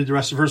before we read the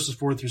rest of verses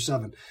 4 through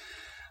 7.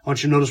 I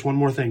want you to notice one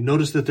more thing.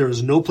 Notice that there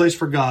is no place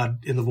for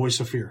God in the voice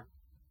of fear.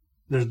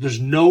 There's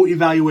no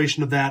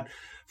evaluation of that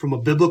from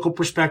a biblical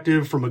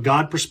perspective, from a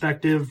God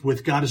perspective.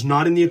 With God is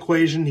not in the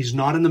equation. He's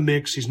not in the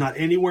mix. He's not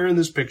anywhere in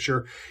this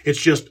picture.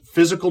 It's just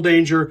physical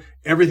danger.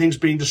 Everything's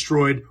being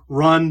destroyed.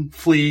 Run,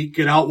 flee,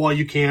 get out while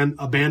you can,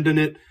 abandon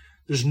it.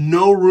 There's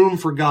no room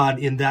for God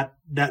in that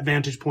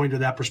vantage point or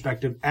that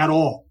perspective at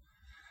all.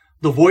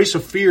 The voice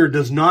of fear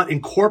does not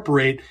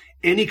incorporate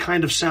any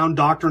kind of sound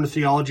doctrine or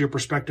theology or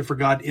perspective for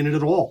God in it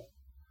at all.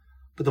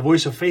 But the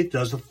voice of faith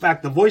does. In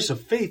fact, the voice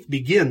of faith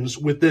begins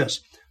with this.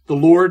 The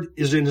Lord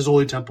is in his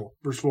holy temple.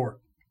 Verse 4.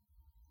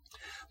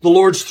 The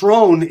Lord's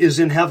throne is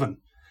in heaven.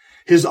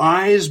 His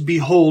eyes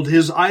behold,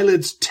 his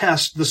eyelids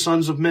test the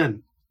sons of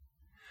men.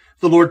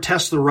 The Lord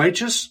tests the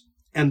righteous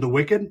and the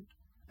wicked,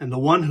 and the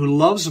one who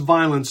loves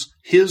violence,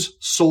 his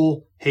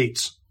soul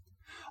hates.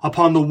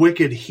 Upon the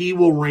wicked he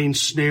will rain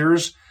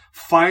snares.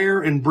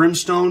 Fire and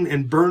brimstone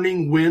and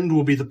burning wind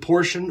will be the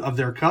portion of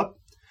their cup.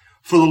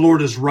 For the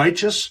Lord is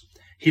righteous.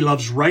 He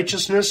loves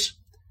righteousness.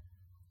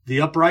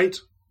 The upright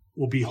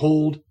will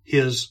behold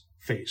his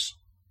face.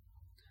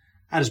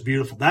 That is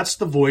beautiful. That's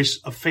the voice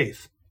of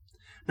faith.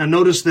 Now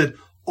notice that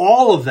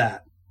all of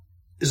that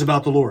is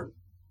about the Lord.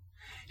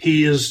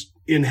 He is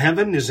in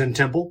heaven, is in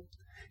temple.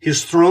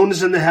 His throne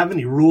is in the heaven.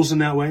 He rules in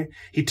that way.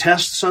 He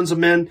tests the sons of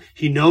men.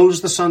 He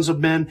knows the sons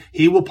of men.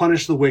 He will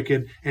punish the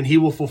wicked, and he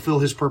will fulfill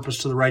his purpose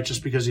to the righteous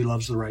because he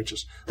loves the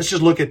righteous. Let's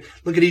just look at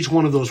each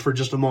one of those for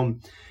just a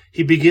moment.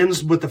 He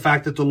begins with the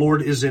fact that the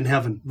Lord is in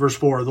heaven. Verse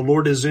 4, the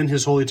Lord is in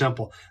his holy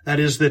temple. That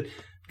is that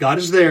God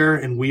is there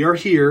and we are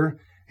here.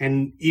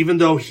 And even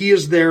though he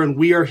is there and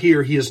we are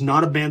here, he has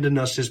not abandoned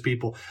us, his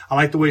people. I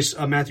like the way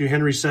Matthew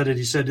Henry said it.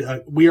 He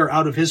said, we are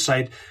out of his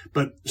sight,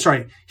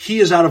 he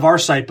is out of our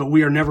sight, but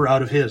we are never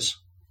out of his.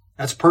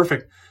 That's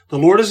perfect. The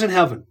Lord is in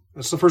heaven.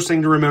 That's the first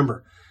thing to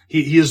remember.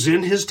 He is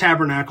in his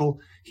tabernacle.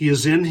 He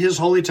is in his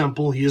holy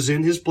temple. He is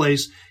in his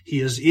place. He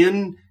is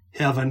in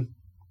heaven.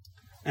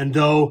 And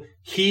though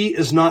he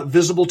is not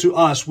visible to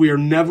us, we are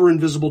never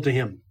invisible to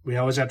him. We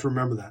always have to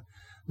remember that.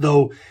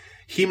 Though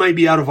he might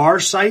be out of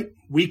our sight,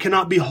 we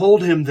cannot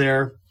behold him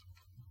there.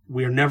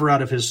 We are never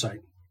out of his sight.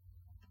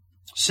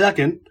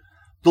 Second,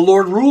 the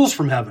Lord rules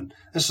from heaven.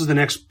 This is the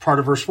next part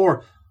of verse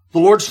 4. The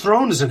Lord's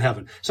throne is in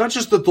heaven. It's not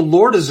just that the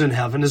Lord is in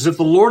heaven, as if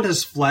the Lord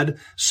has fled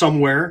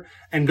somewhere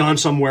and gone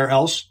somewhere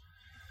else,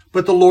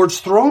 but the Lord's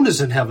throne is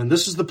in heaven.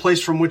 This is the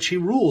place from which he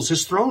rules.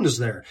 His throne is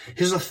there.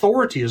 His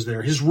authority is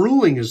there. His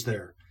ruling is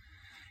there.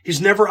 He's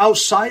never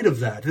outside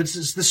of that.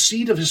 It's the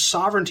seat of his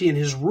sovereignty, and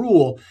his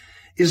rule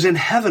is in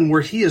heaven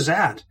where he is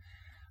at.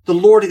 The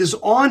Lord is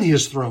on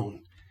his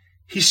throne.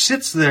 He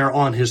sits there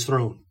on his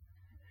throne,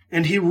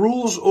 and he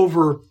rules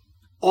over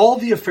all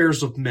the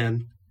affairs of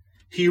men.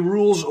 He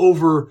rules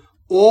over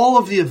all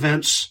of the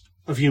events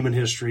of human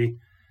history.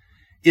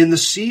 In the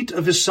seat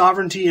of his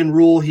sovereignty and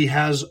rule, he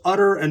has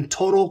utter and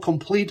total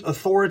complete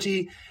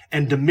authority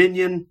and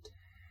dominion.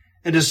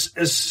 And as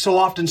so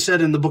often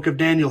said in the book of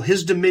Daniel,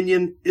 his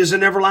dominion is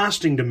an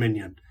everlasting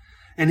dominion,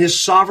 and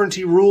his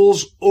sovereignty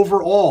rules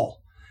over all.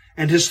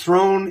 And his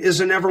throne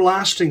is an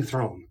everlasting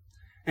throne.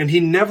 And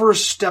he never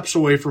steps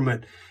away from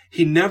it.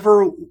 He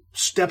never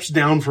steps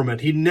down from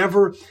it. He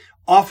never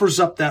offers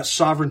up that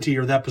sovereignty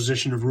or that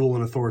position of rule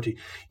and authority.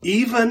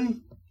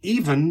 Even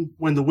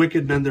when the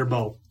wicked bend their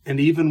bow, and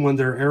even when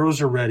their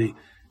arrows are ready,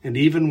 and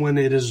even when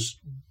it is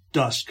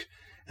dusk,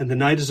 and the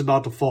night is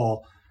about to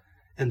fall,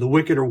 and the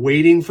wicked are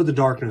waiting for the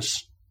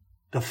darkness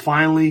to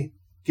finally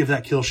give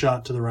that kill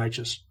shot to the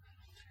righteous.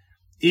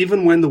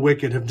 Even when the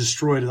wicked have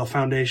destroyed the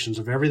foundations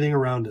of everything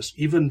around us,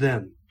 even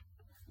then,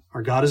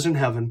 our God is in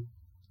heaven.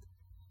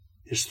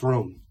 His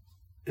throne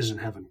is in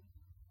heaven.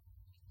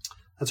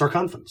 That's our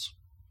confidence.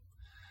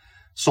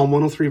 Psalm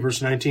 103,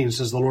 verse 19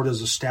 says, the Lord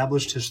has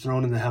established his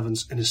throne in the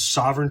heavens, and his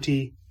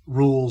sovereignty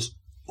rules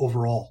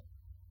over all.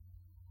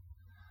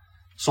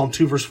 Psalm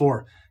 2, verse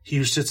 4, he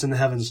who sits in the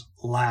heavens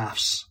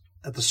laughs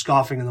at the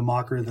scoffing and the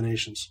mockery of the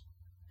nations.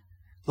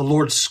 The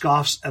Lord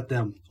scoffs at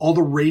them, all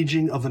the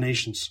raging of the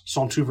nations.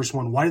 Psalm 2, verse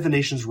 1, why do the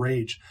nations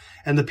rage,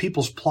 and the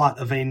peoples plot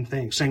a vain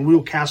thing, saying, we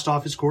will cast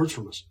off his cords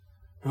from us.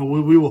 And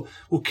we'll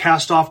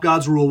cast off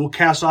God's rule, we'll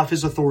cast off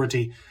his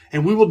authority,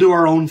 and we will do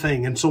our own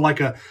thing. And so like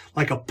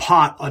a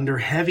pot under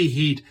heavy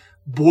heat,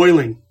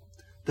 boiling,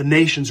 the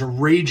nations are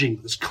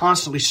raging. It's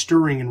constantly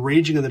stirring and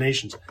raging of the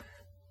nations.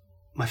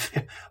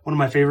 One of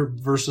my favorite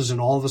verses in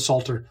all of the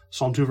Psalter,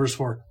 Psalm 2, verse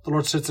 4, the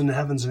Lord sits in the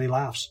heavens and he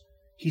laughs.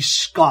 He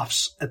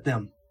scoffs at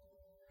them.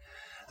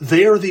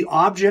 They are the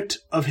object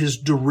of his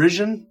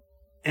derision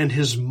and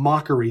his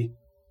mockery,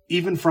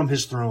 even from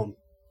his throne.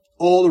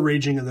 All the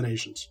raging of the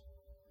nations.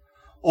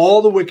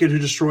 All the wicked who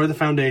destroy the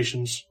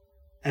foundations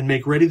and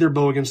make ready their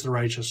bow against the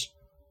righteous.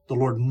 The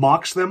Lord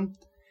mocks them,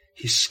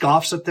 he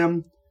scoffs at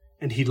them,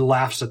 and he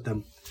laughs at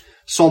them.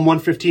 Psalm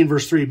 115,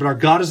 verse 3, but our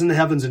God is in the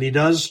heavens and he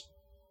does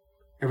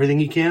everything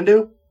he can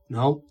do?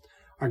 No.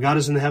 Our God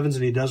is in the heavens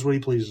and he does what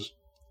he pleases.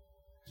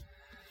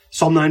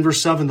 Psalm 9,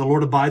 verse 7, the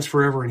Lord abides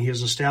forever and he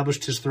has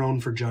established his throne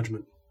for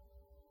judgment.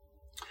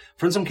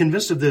 Friends, I'm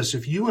convinced of this.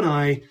 If you and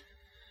I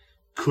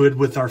could,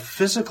 with our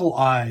physical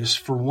eyes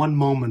for one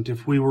moment,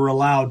 if we were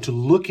allowed to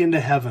look into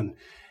heaven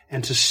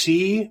and to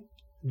see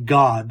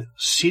God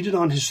seated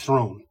on his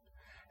throne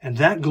and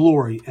that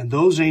glory and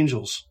those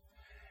angels,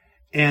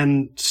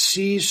 and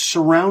see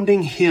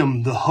surrounding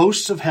him the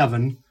hosts of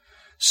heaven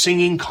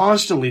singing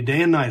constantly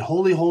day and night,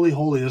 holy, holy,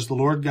 holy is the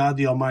Lord God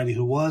the Almighty,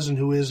 who was and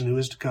who is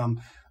to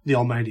come, the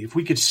Almighty. If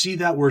we could see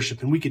that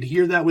worship and we could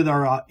hear that with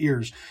our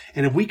ears,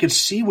 and if we could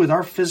see with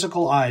our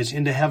physical eyes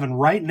into heaven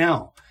right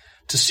now,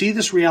 to see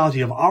this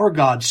reality of our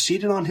God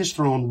seated on his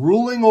throne,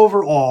 ruling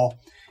over all,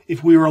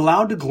 if we were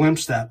allowed to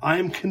glimpse that, I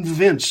am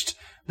convinced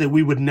that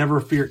we would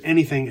never fear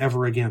anything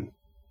ever again.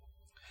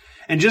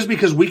 And just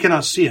because we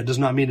cannot see it does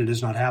not mean it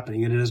is not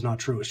happening and it is not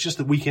true. It's just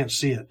that we can't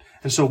see it.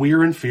 And so we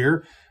are in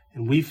fear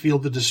and we feel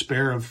the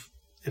despair of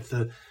if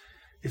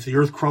the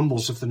earth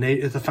crumbles, if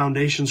the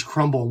foundations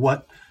crumble,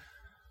 what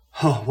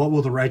Oh, what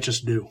will the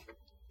righteous do?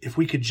 If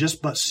we could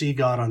just but see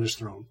God on his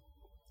throne.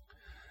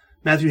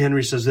 Matthew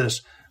Henry says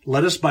this,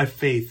 let us by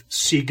faith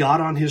see God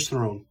on his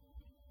throne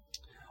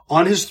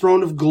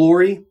of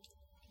glory,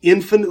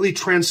 infinitely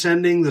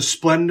transcending the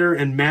splendor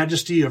and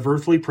majesty of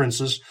earthly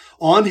princes,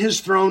 on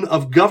his throne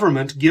of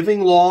government,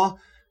 giving law,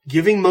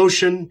 giving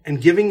motion,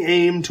 and giving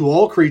aim to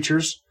all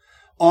creatures,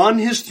 on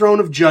his throne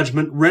of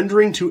judgment,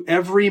 rendering to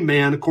every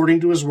man according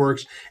to his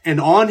works,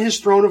 and on his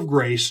throne of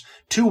grace,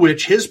 to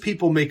which his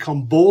people may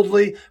come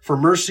boldly for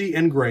mercy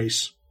and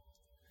grace.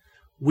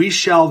 We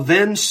shall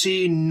then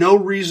see no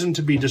reason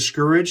to be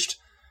discouraged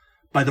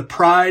by the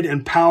pride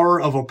and power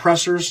of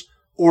oppressors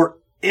or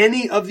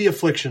any of the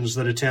afflictions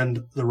that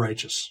attend the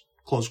righteous.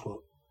 Close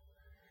quote.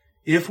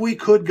 If we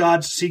could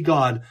see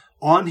God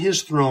on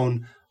his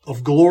throne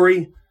of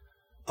glory,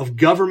 of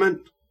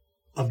government,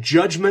 of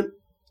judgment,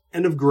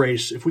 and of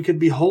grace, if we could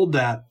behold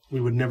that, we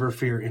would never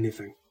fear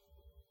anything.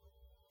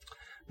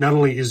 Not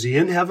only is he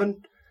in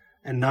heaven,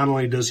 and not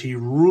only does he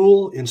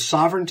rule in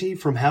sovereignty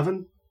from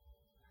heaven,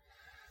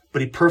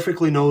 but he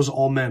perfectly knows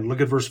all men.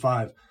 Look at verse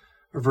 5,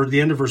 or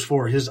the end of verse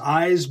 4. His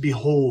eyes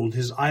behold,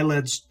 his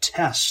eyelids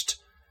test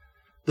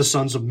the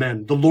sons of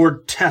men. The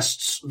Lord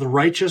tests the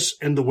righteous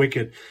and the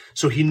wicked.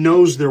 So he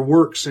knows their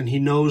works, and he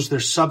knows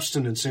their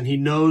substance, and he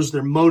knows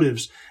their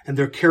motives and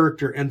their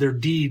character and their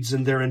deeds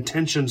and their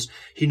intentions.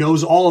 He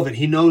knows all of it.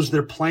 He knows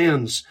their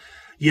plans.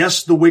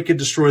 Yes, the wicked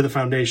destroy the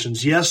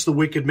foundations. Yes, the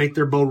wicked make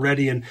their bow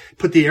ready and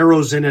put the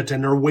arrows in it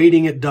and are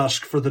waiting at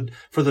dusk for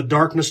the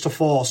darkness to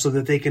fall so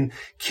that they can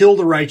kill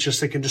the righteous,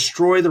 they can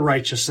destroy the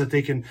righteous, that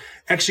they can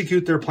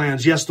execute their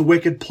plans. Yes, the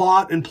wicked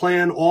plot and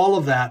plan all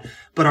of that,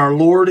 but our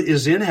Lord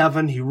is in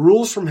heaven. He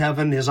rules from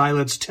heaven. His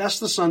eyelids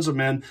test the sons of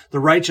men, the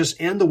righteous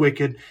and the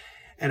wicked.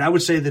 And I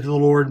would say that the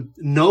Lord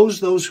knows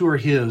those who are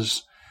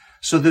his,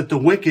 so that the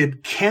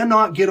wicked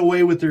cannot get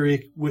away with their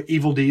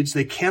evil deeds.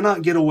 They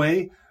cannot get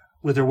away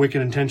with their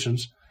wicked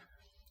intentions.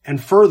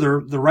 And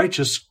further, the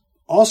righteous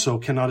also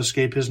cannot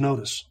escape his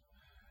notice,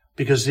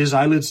 because his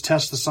eyelids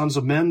test the sons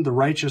of men, the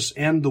righteous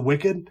and the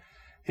wicked,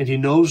 and he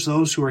knows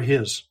those who are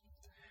his.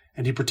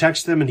 And he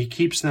protects them and he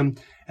keeps them.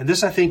 And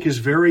this, I think, is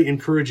very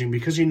encouraging,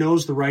 because he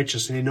knows the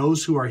righteous and he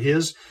knows who are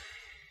his.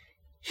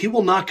 He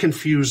will not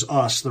confuse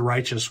us, the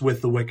righteous,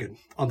 with the wicked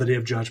on the day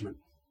of judgment.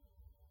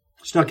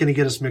 It's not going to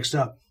get us mixed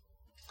up.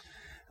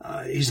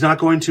 We're not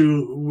going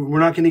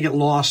to get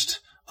lost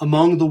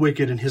among the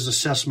wicked in his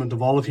assessment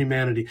of all of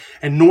humanity,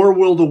 and nor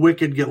will the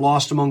wicked get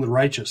lost among the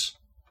righteous,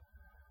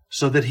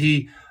 so that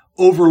he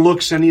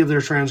overlooks any of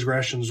their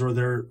transgressions or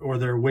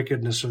their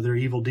wickedness or their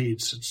evil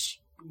deeds.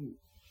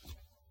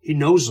 He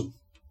knows them,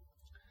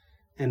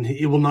 and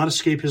it will not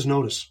escape his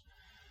notice.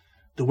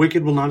 The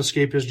wicked will not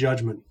escape his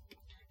judgment.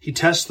 He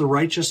tests the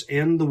righteous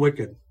and the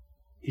wicked.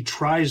 He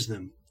tries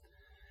them.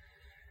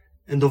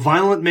 And the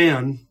violent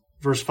man,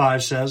 verse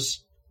 5 says,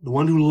 the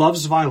one who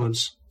loves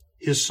violence,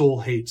 his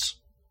soul hates.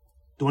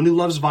 The one who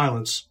loves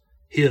violence,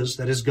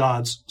 that is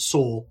God's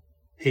soul,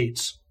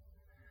 hates.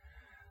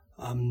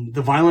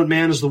 The violent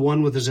man is the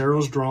one with his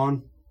arrows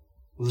drawn,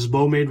 with his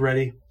bow made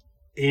ready,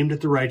 aimed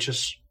at the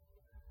righteous,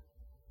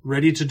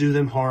 ready to do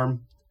them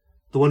harm.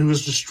 The one who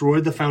has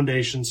destroyed the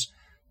foundations,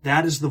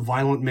 that is the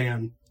violent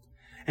man.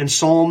 And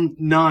Psalm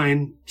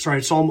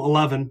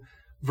 11,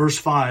 verse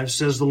 5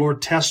 says, the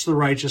Lord tests the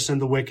righteous and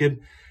the wicked,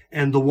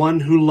 and the one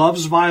who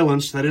loves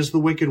violence, that is the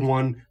wicked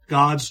one,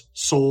 God's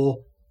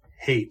soul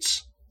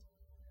hates.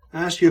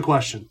 I ask you a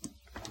question.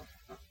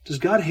 Does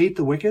God hate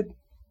the wicked?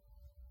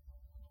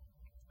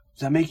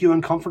 Does that make you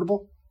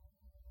uncomfortable?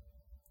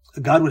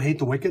 That God would hate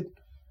the wicked?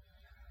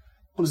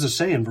 What does it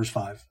say in verse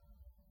 5?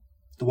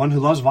 The one who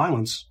loves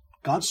violence,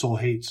 God's soul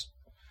hates.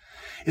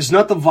 It's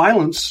not the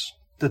violence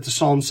that the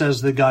psalm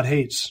says that God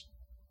hates.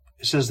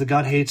 It says that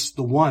God hates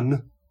the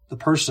one, the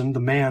person,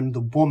 the man,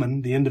 the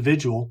woman, the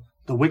individual,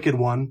 the wicked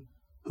one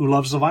who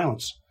loves the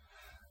violence.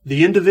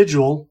 The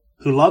individual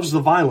who loves the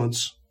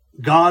violence,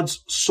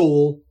 God's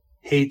soul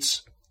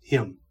hates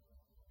him.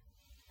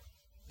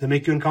 Does that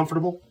make you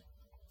uncomfortable?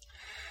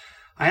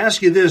 I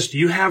ask you this, do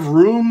you have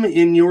room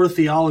in your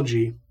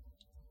theology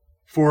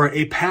for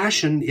a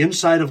passion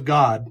inside of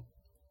God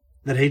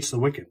that hates the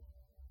wicked?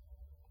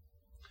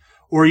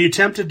 Or are you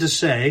tempted to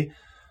say,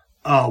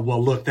 oh,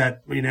 well, look,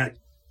 that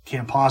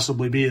can't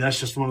possibly be.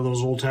 That's just one of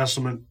those Old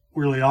Testament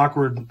really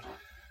awkward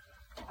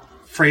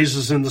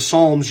phrases in the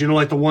Psalms,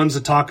 like the ones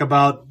that talk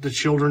about the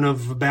children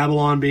of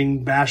Babylon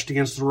being bashed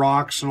against the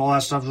rocks and all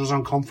that stuff, those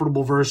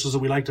uncomfortable verses that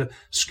we like to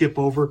skip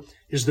over.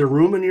 Is there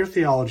room in your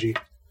theology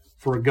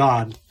for a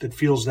God that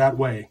feels that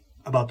way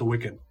about the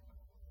wicked?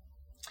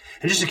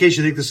 And just in case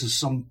you think this is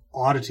some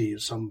oddity,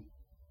 some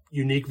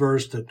unique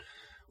verse that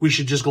we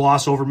should just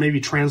gloss over,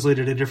 maybe translate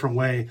it a different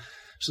way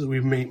so that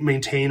we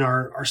maintain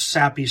our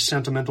sappy,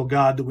 sentimental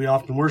God that we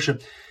often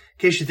worship. In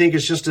case you think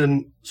it's just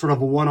a sort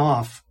of a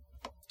one-off,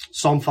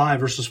 Psalm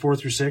 5, verses 4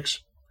 through 6.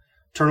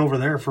 Turn over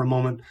there for a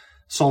moment.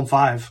 Psalm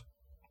 5,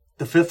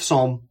 the 5th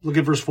Psalm. Look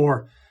at verse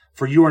 4.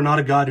 For you are not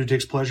a God who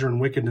takes pleasure in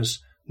wickedness.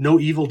 No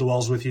evil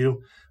dwells with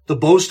you. The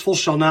boastful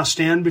shall not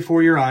stand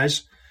before your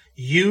eyes.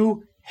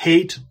 You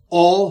hate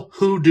all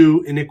who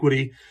do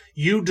iniquity.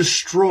 You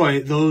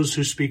destroy those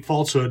who speak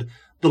falsehood.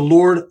 The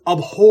Lord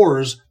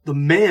abhors the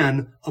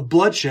man of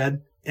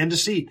bloodshed and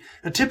deceit.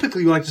 Now,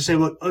 typically, we like to say,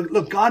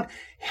 look, God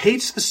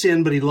hates the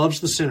sin, but he loves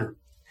the sinner.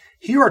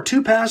 Here are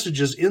two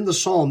passages in the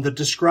Psalm that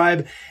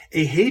describe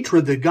a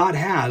hatred that God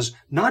has,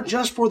 not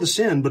just for the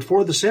sin, but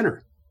for the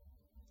sinner.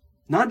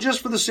 Not just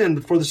for the sin,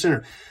 but for the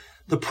sinner.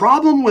 The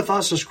problem with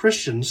us as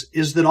Christians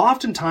is that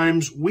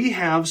oftentimes we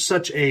have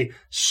such a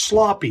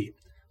sloppy,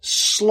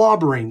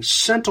 slobbering,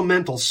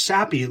 sentimental,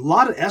 sappy, a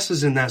lot of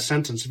S's in that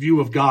sentence,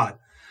 view of God,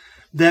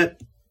 that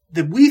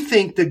we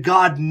think that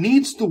God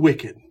needs the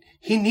wicked.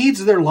 He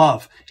needs their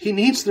love. He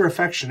needs their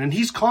affection. And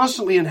he's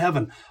constantly in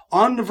heaven,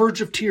 on the verge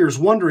of tears,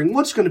 wondering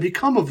what's going to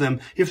become of them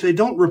if they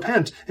don't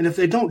repent and if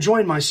they don't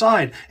join my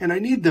side. And I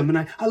need them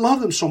and I love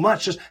them so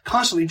much, just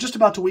constantly, just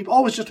about to weep,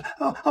 always just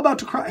about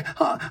to cry.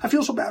 I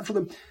feel so bad for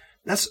them.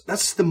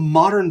 That's the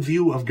modern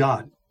view of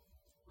God.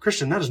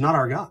 Christian, that is not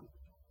our God.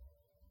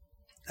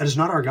 That is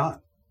not our God.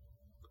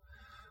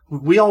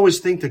 We always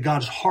think that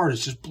God's heart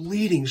is just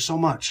bleeding so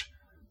much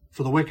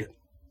for the wicked.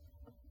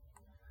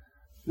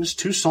 There's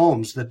two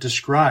Psalms that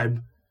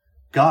describe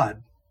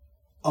God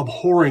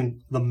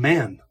abhorring the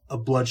man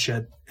of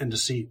bloodshed and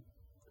deceit.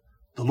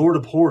 The Lord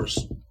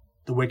abhors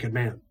the wicked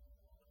man.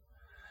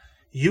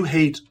 You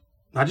hate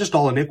not just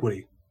all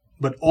iniquity,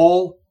 but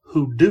all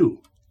who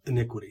do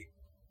iniquity.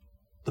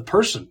 The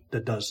person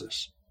that does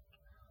this.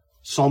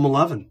 Psalm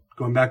 11,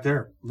 going back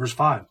there, verse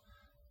 5.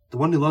 The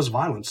one who loves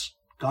violence,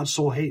 God's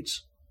soul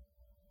hates.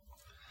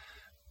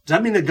 Does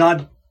that mean that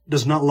God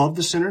does not love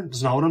the sinner?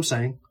 That's not what I'm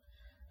saying.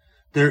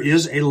 There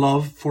is a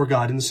love for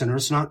God in the sinner.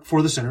 It's not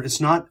for the sinner. It's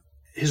not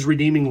his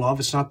redeeming love.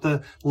 It's not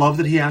the love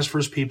that he has for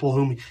his people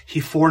whom he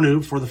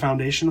foreknew for the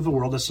foundation of the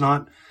world. It's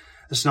not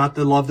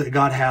the love that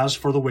God has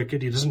for the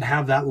wicked. He doesn't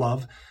have that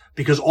love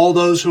because all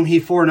those whom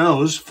he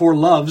foreknows,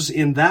 foreloves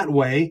in that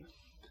way,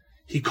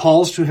 he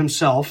calls to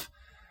himself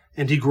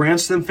and he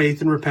grants them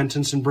faith and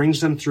repentance and brings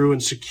them through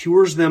and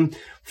secures them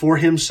for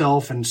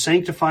himself and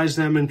sanctifies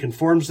them and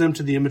conforms them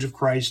to the image of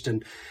Christ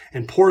and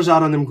pours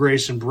out on them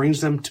grace and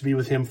brings them to be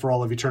with him for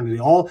all of eternity.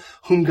 All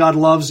whom God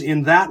loves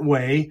in that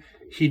way,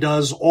 he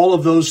does all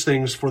of those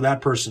things for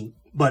that person.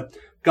 But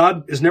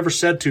God is never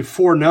said to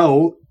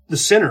foreknow the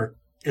sinner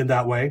in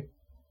that way.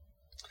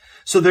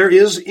 So there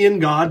is in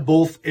God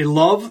both a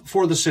love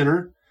for the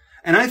sinner,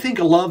 and I think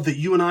a love that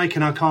you and I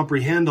cannot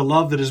comprehend, a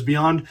love that is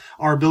beyond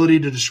our ability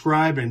to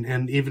describe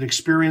and even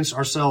experience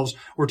ourselves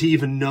or to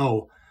even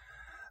know.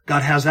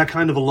 God has that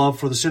kind of a love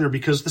for the sinner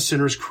because the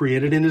sinner is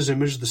created in his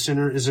image. The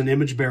sinner is an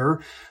image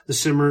bearer. The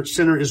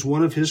sinner is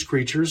one of his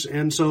creatures.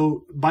 And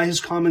so by his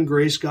common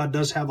grace, God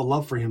does have a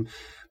love for him.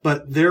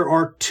 But there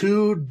are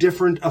two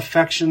different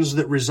affections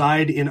that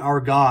reside in our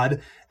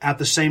God at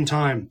the same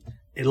time.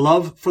 A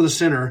love for the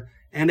sinner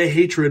and a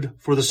hatred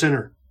for the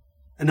sinner.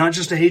 And not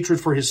just a hatred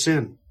for his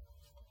sin.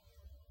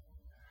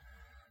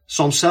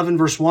 Psalm 7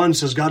 verse 1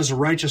 says God is a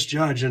righteous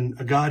judge and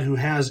a God who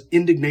has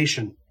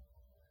indignation.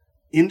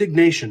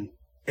 Indignation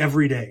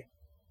every day.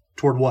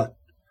 Toward what?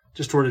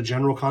 Just toward a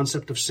general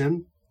concept of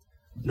sin?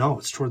 No,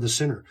 it's toward the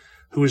sinner,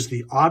 who is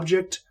the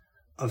object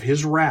of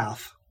his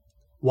wrath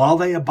while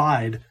they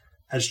abide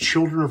as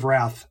children of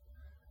wrath,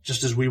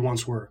 just as we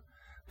once were.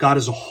 God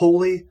is a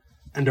holy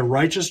and a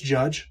righteous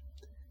judge.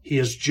 He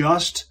is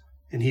just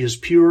and he is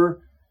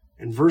pure.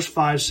 And verse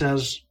 5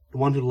 says, the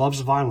one who loves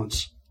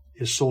violence,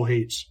 his soul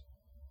hates.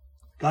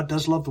 God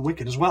does love the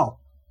wicked as well.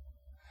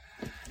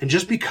 And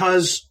just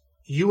because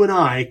you and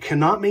I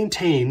cannot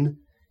maintain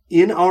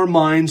in our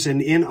minds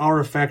and in our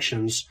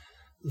affections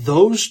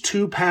those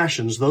two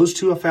passions, those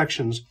two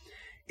affections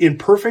in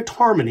perfect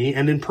harmony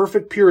and in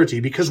perfect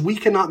purity, because we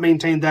cannot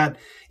maintain that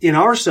in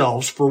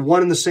ourselves for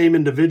one and the same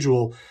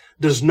individual,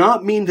 does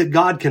not mean that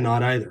God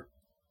cannot either.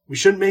 We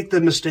shouldn't make the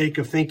mistake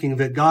of thinking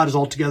that God is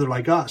altogether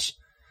like us.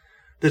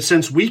 That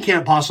since we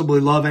can't possibly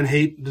love and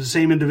hate the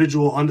same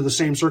individual under the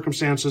same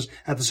circumstances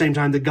at the same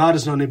time, that God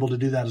is not able to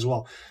do that as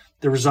well.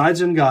 There resides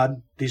in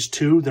God these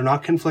two, they're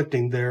not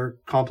conflicting, they're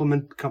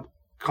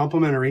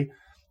complementary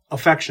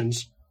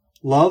affections,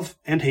 love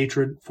and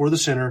hatred for the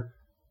sinner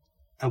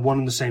at one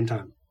and the same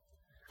time.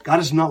 God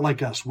is not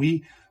like us.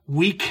 We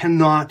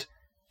cannot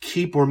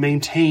keep or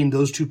maintain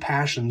those two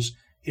passions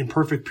in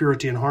perfect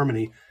purity and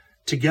harmony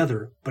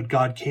together, but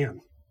God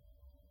can.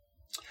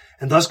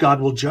 And thus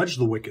God will judge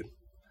the wicked.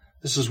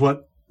 This is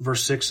what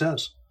verse 6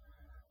 says.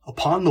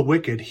 Upon the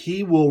wicked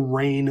he will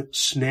rain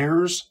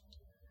snares,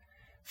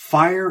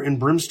 fire and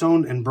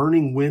brimstone and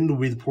burning wind will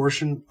be the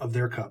portion of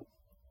their cup.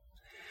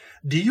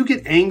 Do you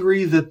get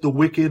angry that the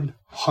wicked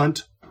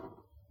hunt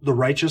the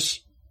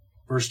righteous?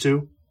 Verse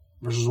 2,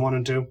 verses 1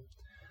 and 2.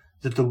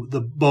 That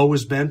the bow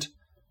is bent,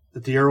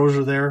 that the arrows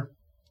are there,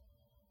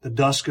 the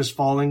dusk is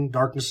falling,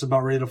 darkness is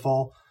about ready to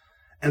fall,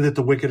 and that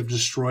the wicked have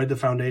destroyed the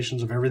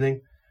foundations of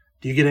everything.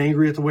 Do you get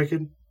angry at the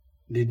wicked?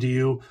 Do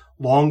you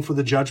long for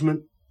the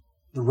judgment,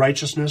 the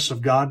righteousness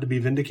of God to be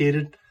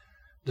vindicated?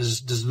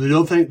 Does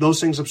those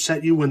things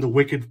upset you when the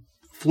wicked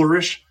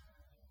flourish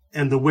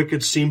and the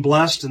wicked seem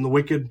blessed and the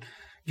wicked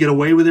get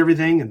away with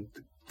everything and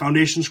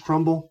Foundations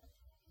crumble.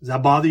 Does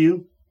that bother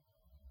you?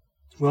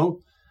 Well,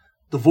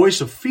 the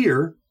voice of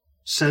fear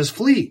says,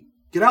 flee,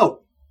 get out.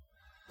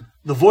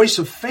 The voice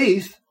of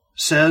faith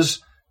says,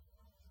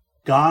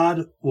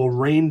 God will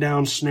rain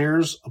down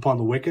snares upon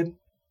the wicked.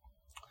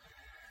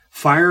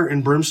 Fire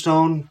and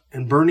brimstone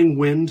and burning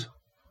wind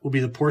will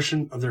be the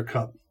portion of their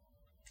cup.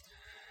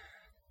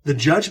 The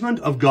judgment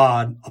of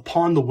God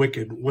upon the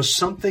wicked was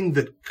something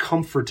that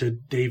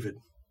comforted David.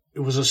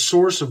 It was a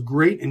source of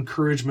great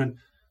encouragement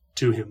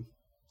to him.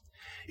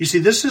 You see,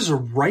 this is a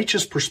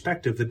righteous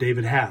perspective that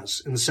David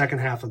has in the second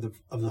half of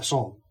the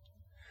psalm.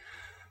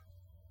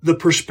 The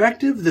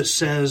perspective that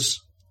says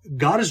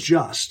God is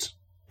just,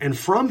 and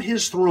from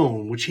his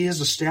throne, which he has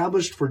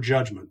established for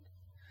judgment,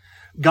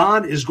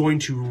 God is going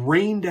to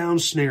rain down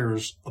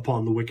snares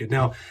upon the wicked.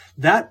 Now,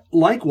 that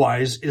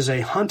likewise is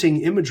a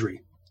hunting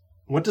imagery.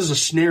 What does a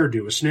snare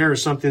do? A snare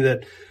is something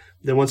that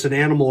once an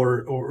animal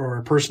or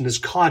a person is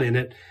caught in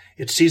it,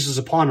 it seizes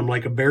upon them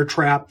like a bear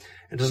trap.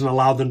 It doesn't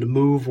allow them to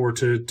move or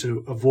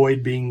to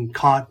avoid being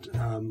caught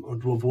or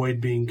to avoid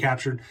being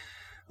captured.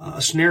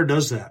 A snare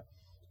does that.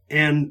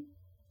 And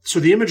so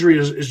the imagery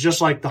is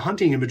just like the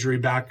hunting imagery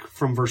back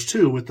from verse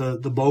 2 with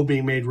the bow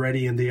being made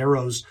ready and the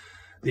arrows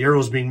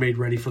being made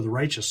ready for the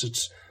righteous.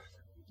 It's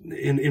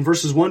in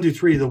verses 1 through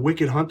 3, the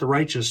wicked hunt the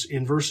righteous.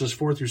 In verses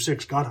 4 through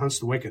 6, God hunts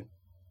the wicked.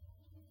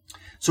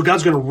 So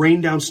God's going to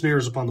rain down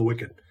snares upon the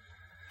wicked,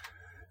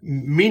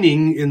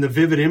 meaning in the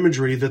vivid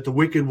imagery that the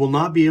wicked will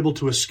not be able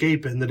to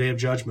escape in the day of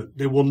judgment.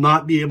 They will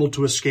not be able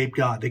to escape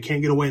God. They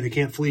can't get away. They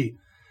can't flee.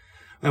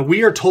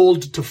 We are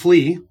told to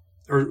flee,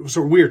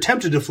 so we are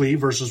tempted to flee,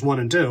 verses 1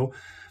 and 2,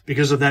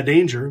 because of that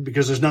danger,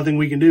 because there's nothing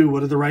we can do.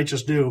 What do the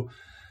righteous do?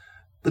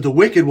 But the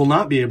wicked will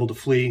not be able to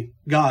flee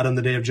God on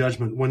the day of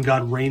judgment when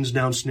God rains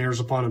down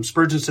snares upon him.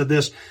 Spurgeon said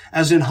this,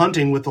 as in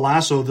hunting with the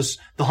lasso,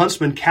 the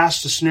huntsman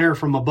casts a snare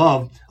from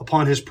above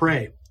upon his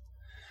prey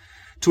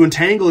to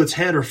entangle its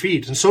head or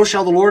feet. And so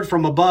shall the Lord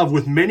from above,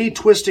 with many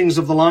twistings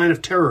of the line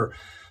of terror,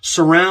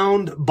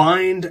 surround,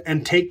 bind,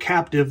 and take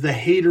captive the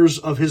haters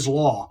of his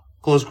law.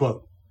 Close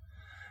quote.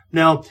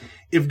 Now,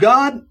 if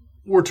God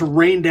were to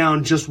rain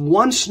down just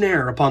one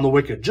snare upon the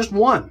wicked, just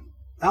one,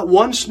 that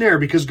one snare,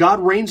 because God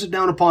rains it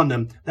down upon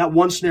them, that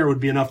one snare would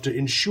be enough to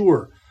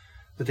ensure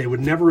that they would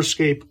never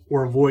escape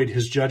or avoid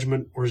his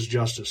judgment or his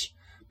justice.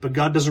 But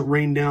God doesn't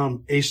rain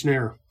down a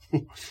snare.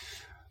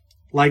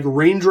 Like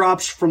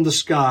raindrops from the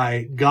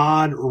sky,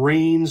 God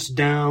rains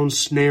down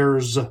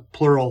snares,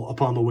 plural,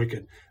 upon the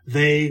wicked.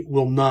 They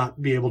will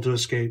not be able to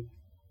escape.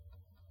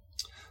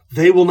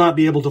 They will not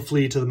be able to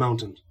flee to the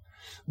mountains.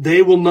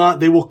 They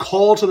will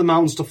call to the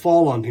mountains to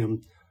fall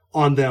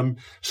on them,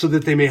 so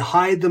that they may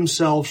hide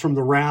themselves from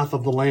the wrath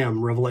of the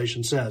Lamb,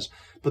 Revelation says.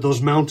 But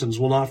those mountains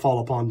will not fall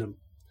upon them.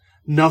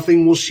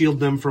 Nothing will shield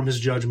them from his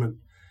judgment.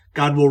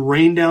 God will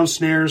rain down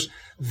snares.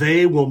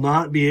 They will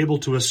not be able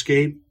to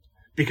escape,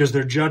 because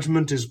their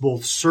judgment is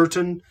both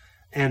certain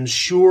and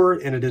sure,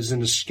 and it is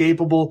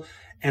inescapable.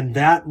 And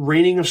that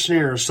raining of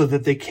snares, so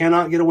that they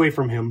cannot get away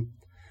from him,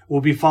 will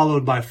be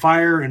followed by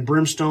fire and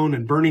brimstone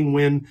and burning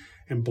wind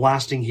and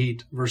blasting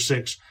heat. Verse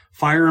 6,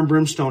 fire and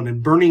brimstone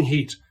and burning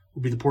heat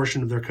will be the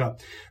portion of their cup.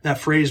 That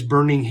phrase,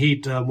 burning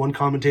heat, one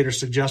commentator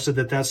suggested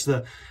that that's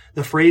the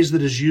phrase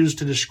that is used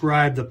to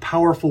describe the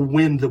powerful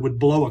wind that would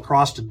blow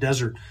across the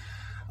desert,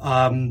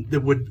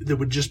 that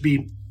would just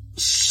be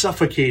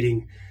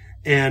suffocating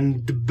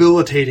and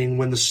debilitating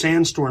when the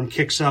sandstorm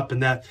kicks up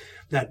and that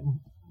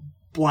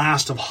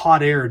blast of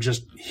hot air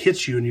just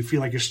hits you and you feel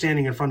like you're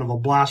standing in front of a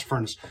blast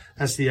furnace.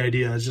 That's the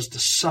idea. It's just a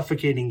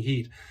suffocating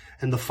heat,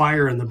 and the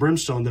fire and the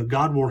brimstone that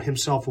God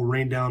himself will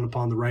rain down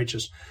upon the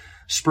righteous.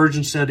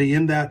 Spurgeon said,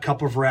 in that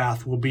cup of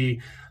wrath will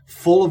be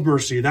full of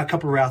mercy. That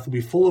cup of wrath will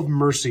be full of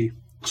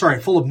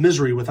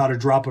misery without a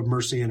drop of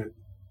mercy in it.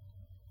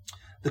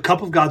 The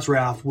cup of God's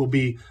wrath will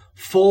be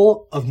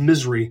full of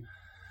misery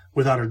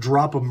without a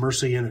drop of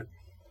mercy in it.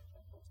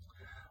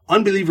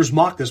 Unbelievers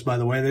mock this, by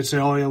the way. They'd say,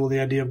 oh, yeah, well, the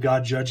idea of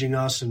God judging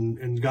us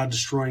and God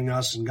destroying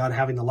us and God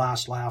having the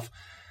last laugh.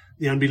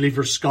 The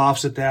unbeliever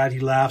scoffs at that. He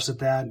laughs at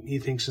that. He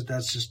thinks that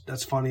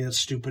that's funny. That's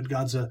stupid.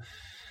 God's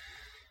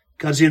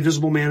the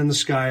invisible man in the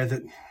sky,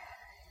 that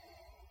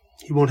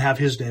he won't have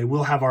his day.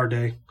 We'll have our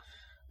day.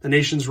 The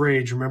nations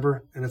rage,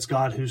 remember? And it's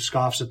God who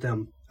scoffs at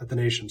them, at the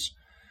nations.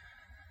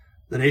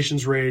 The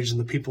nations rage and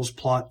the peoples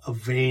plot a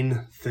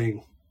vain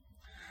thing.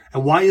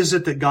 And why is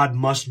it that God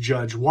must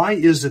judge? Why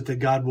is it that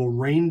God will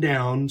rain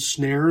down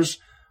snares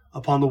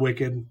upon the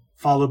wicked,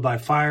 followed by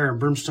fire and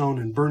brimstone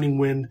and burning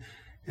wind,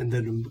 and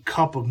that a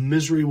cup of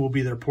misery will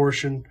be their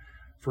portion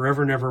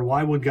forever and ever?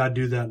 Why would God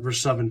do that?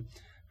 Verse 7,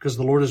 because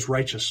the Lord is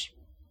righteous.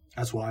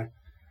 That's why.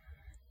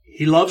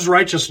 He loves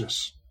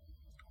righteousness.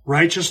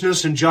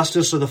 Righteousness and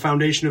justice are the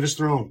foundation of his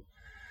throne.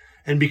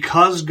 And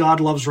because God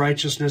loves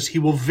righteousness, he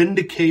will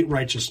vindicate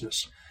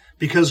righteousness.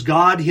 Because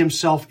God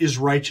himself is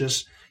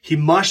righteous, he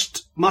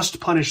must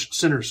punish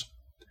sinners.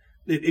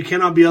 It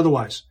cannot be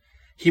otherwise.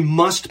 He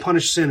must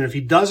punish sin. And if he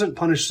doesn't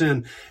punish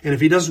sin, and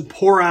if he doesn't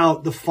pour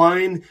out the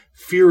fine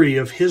fury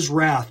of his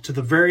wrath to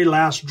the very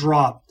last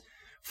drop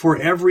for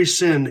every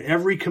sin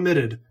ever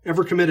committed,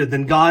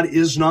 then God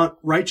is not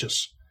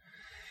righteous.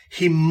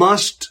 He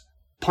must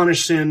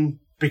punish sin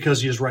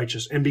because he is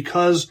righteous and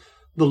because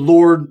the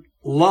Lord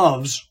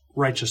loves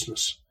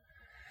righteousness.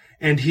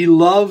 And he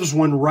loves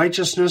when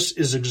righteousness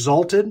is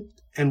exalted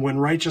and when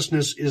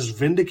righteousness is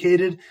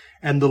vindicated,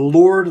 and the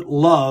Lord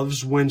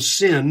loves when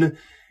sin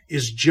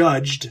is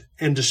judged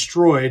and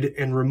destroyed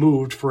and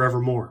removed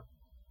forevermore.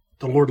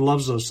 The Lord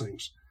loves those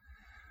things.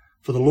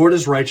 For the Lord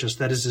is righteous.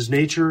 That is his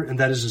nature and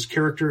that is his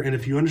character. And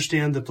if you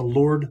understand that the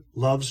Lord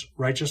loves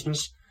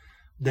righteousness,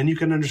 then you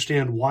can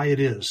understand why it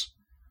is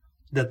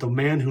that the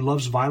man who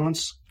loves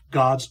violence,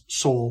 God's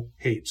soul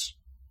hates.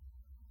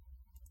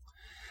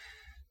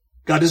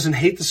 God doesn't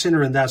hate the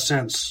sinner in that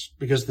sense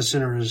because the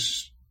sinner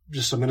is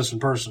just some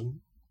innocent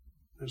person.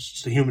 It's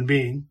just a human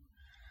being.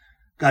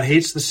 God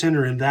hates the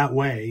sinner in that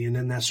way and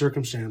in that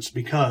circumstance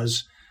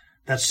because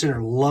that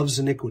sinner loves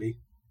iniquity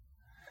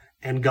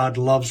and God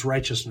loves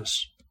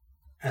righteousness.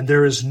 And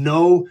there is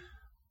no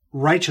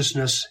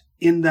righteousness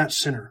in that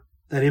sinner,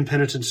 that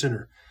impenitent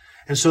sinner.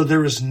 And so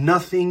there is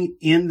nothing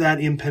in that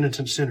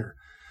impenitent sinner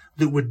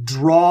that would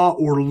draw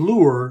or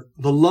lure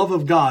the love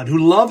of God, who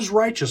loves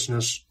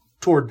righteousness,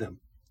 toward them.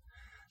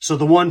 So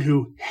the one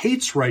who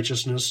hates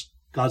righteousness,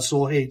 God's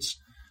soul hates.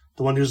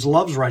 The one who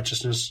loves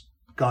righteousness,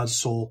 God's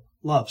soul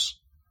loves.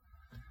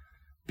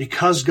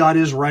 Because God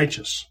is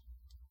righteous,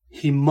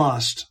 he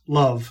must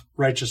love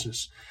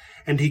righteousness.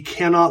 And he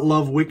cannot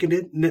love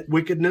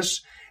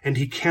wickedness, and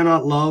he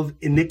cannot love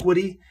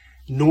iniquity,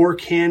 nor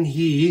can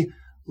he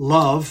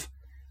love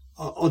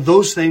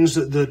those things,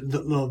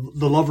 the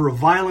lover of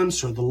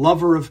violence or the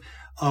lover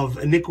of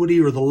iniquity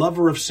or the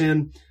lover of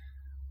sin.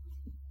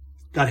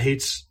 God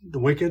hates the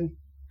wicked.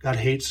 God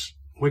hates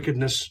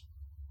wickedness.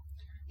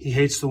 He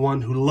hates the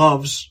one who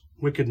loves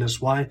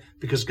wickedness. Why?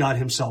 Because God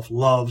himself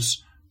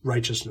loves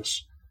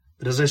righteousness.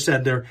 But as I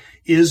said, there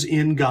is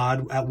in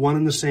God at one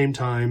and the same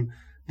time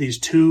these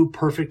two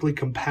perfectly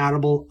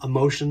compatible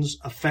emotions,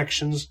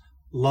 affections,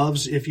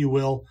 loves, if you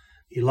will.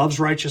 He loves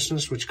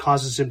righteousness, which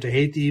causes him to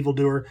hate the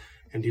evildoer,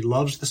 and he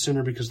loves the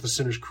sinner because the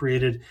sinner is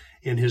created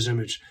in his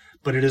image.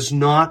 But it is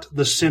not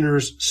the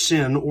sinner's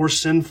sin or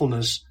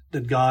sinfulness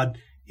that God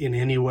in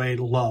any way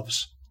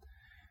loves.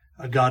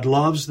 God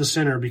loves the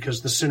sinner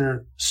because the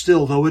sinner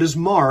still, though it is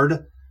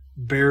marred,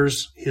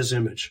 bears his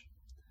image.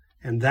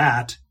 And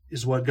that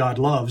is what God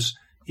loves,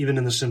 even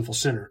in the sinful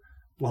sinner,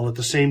 while at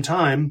the same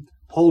time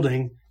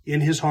holding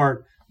in his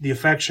heart the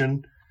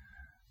affection,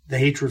 the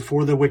hatred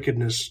for the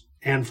wickedness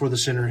and for the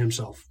sinner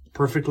himself,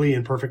 perfectly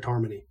in perfect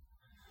harmony.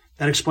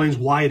 That explains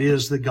why it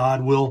is that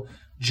God will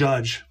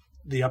judge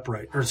the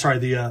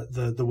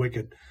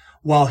wicked,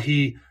 while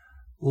he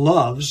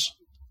loves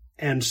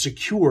and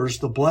secures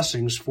the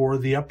blessings for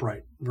the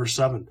upright. Verse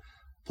 7,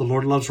 the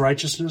Lord loves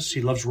righteousness,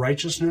 he loves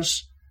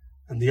righteousness,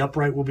 and the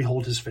upright will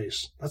behold his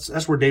face.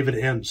 That's where David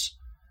ends.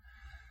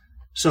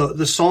 So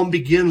the psalm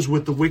begins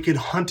with the wicked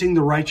hunting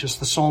the righteous.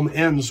 The psalm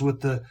ends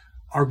with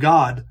our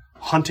God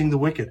hunting the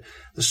wicked.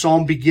 The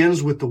psalm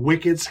begins with the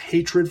wicked's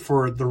hatred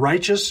for the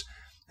righteous,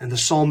 and the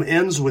psalm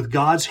ends with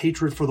God's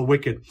hatred for the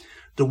wicked.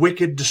 The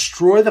wicked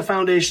destroy the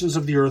foundations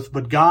of the earth,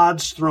 but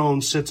God's throne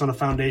sits on a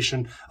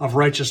foundation of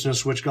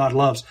righteousness, which God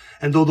loves.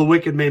 And though the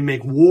wicked may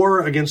make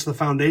war against the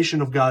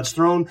foundation of God's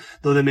throne,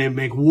 though they may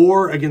make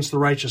war against the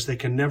righteous, they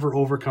can never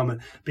overcome it,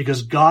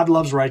 because God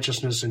loves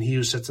righteousness, and he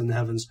who sits in the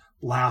heavens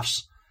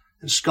laughs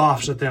and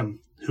scoffs at them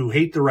who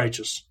hate the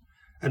righteous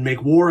and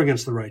make war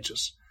against the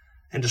righteous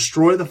and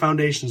destroy the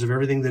foundations of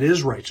everything that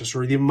is righteous,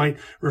 or even might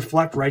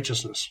reflect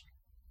righteousness.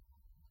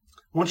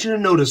 I want you to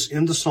notice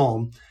in the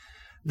psalm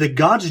that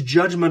God's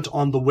judgment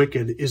on the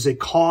wicked is a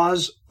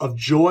cause of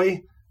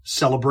joy,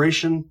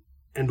 celebration,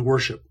 and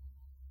worship.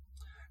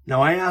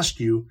 Now I ask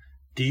you,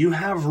 do you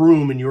have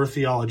room in your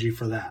theology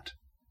for that?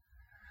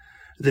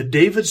 That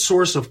David's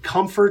source of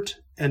comfort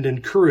and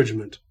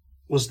encouragement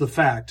was the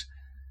fact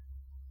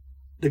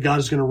that God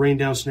is going to rain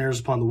down snares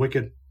upon the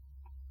wicked,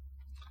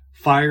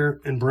 fire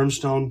and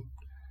brimstone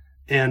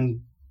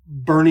and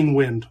burning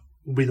wind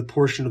will be the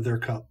portion of their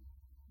cup.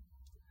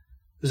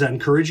 Does that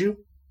encourage you?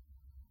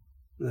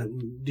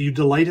 Do you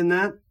delight in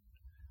that?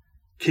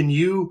 Can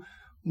you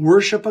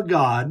worship a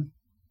God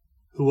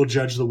who will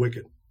judge the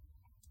wicked?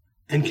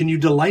 And can you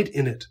delight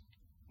in it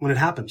when it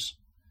happens?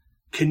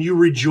 Can you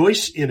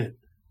rejoice in it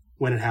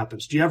when it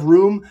happens? Do you have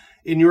room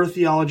in your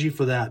theology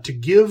for that?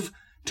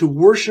 To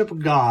worship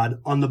God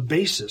on the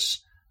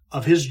basis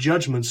of his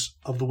judgments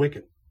of the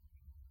wicked.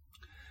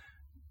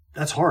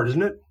 That's hard,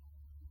 isn't it?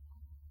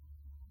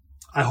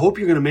 I hope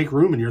you're going to make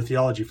room in your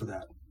theology for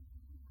that.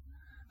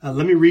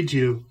 Let me read to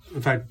you.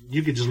 In fact,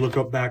 you could just look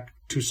up back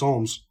 2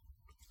 Psalms.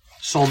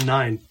 Psalm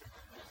 9.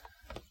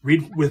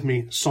 Read with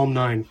me Psalm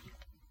 9.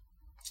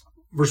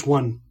 Verse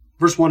 1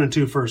 and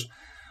 2 first.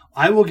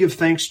 I will give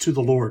thanks to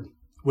the Lord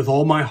with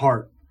all my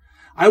heart.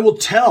 I will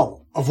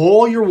tell of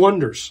all your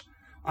wonders.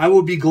 I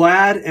will be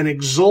glad and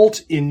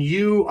exult in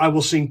you. I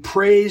will sing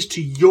praise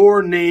to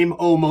your name,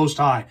 O Most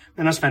High.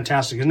 And that's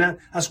fantastic, isn't that?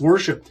 That's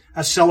worship.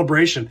 That's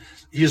celebration.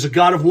 He is a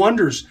God of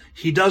wonders.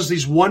 He does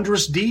these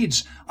wondrous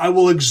deeds. I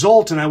will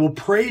exult and I will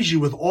praise you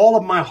with all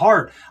of my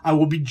heart. I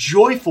will be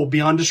joyful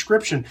beyond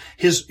description.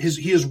 He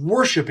is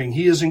worshiping.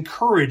 He is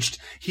encouraged.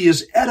 He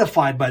is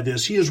edified by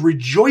this. He is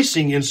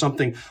rejoicing in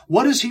something.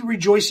 What is he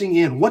rejoicing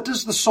in? What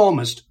does the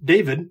psalmist,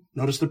 David,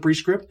 notice the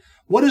prescript,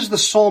 what is the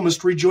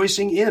psalmist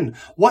rejoicing in?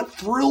 What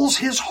thrills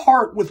his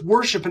heart with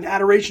worship and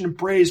adoration and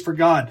praise for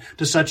God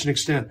to such an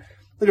extent?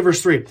 Look at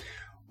verse 3.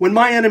 When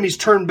my enemies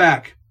turn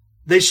back,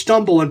 they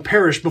stumble and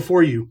perish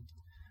before you.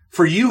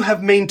 For you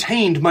have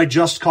maintained my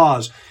just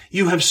cause.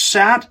 You have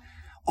sat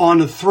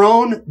on a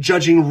throne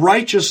judging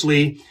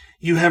righteously.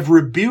 You have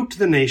rebuked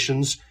the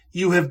nations.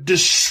 You have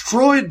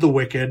destroyed the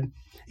wicked.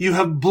 You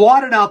have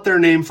blotted out their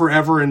name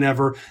forever and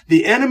ever.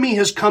 The enemy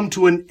has come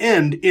to an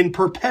end in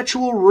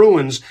perpetual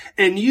ruins,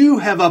 and you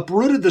have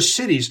uprooted the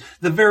cities.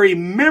 The very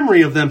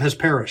memory of them has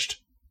perished.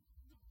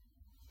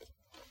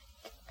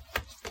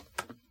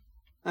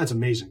 That's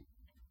amazing.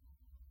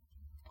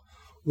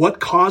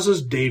 What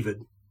causes David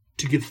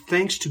to give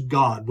thanks to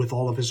God with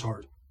all of his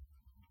heart?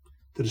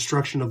 The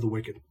destruction of the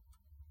wicked.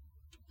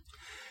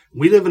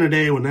 We live in a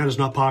day when that is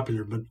not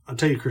popular, but I'll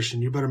tell you, Christian,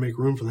 you better make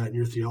room for that in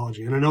your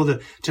theology. And I know the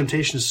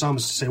temptation of some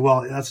is to say,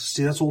 well,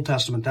 that's Old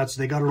Testament.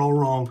 They got it all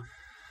wrong.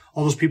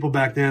 All those people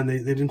back then, they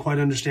didn't quite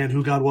understand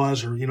who God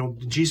was, or,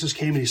 Jesus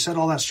came and he set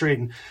all that straight.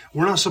 And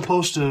we're not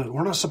supposed to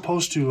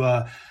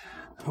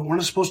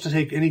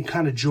take any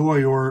kind of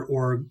joy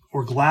or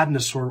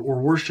gladness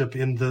or worship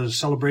in the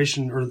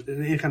celebration, or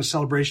any kind of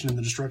celebration in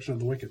the destruction of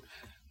the wicked.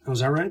 Now,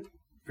 is that right?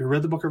 Have you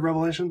read the book of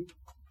Revelation?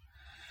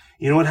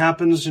 You know what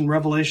happens in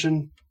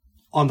Revelation?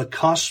 On the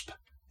cusp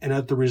and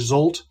at the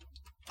result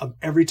of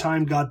every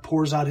time God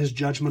pours out his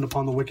judgment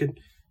upon the wicked,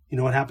 you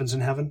know what happens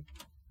in heaven?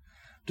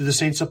 Do the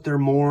saints up there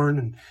mourn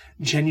and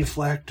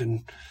genuflect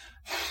and,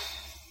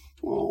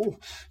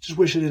 just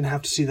wish I didn't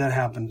have to see that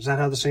happen? Is that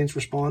how the saints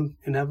respond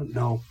in heaven?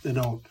 No, they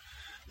don't.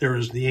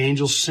 The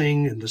angels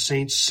sing and the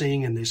saints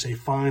sing and they say,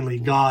 finally,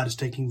 God is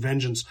taking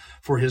vengeance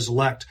for his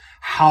elect.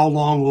 How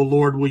long, O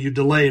Lord, will you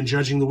delay in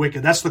judging the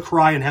wicked? That's the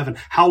cry in heaven.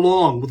 How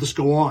long will this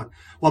go on?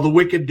 While the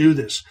wicked do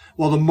this,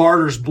 while the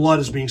martyr's blood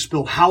is being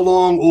spilled, how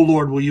long, O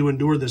Lord, will you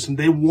endure this? And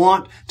they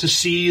want to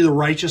see the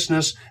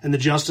righteousness and the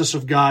justice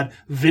of God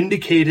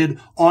vindicated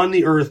on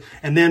the earth.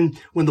 And then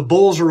when the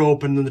bowls are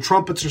opened and the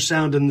trumpets are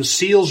sounded and the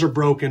seals are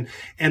broken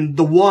and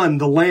the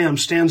Lamb,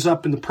 stands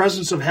up in the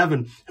presence of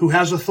heaven, who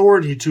has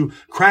authority to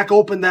crack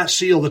open that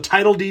seal, the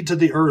title deed to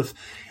the earth,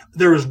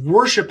 there is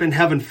worship in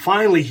heaven.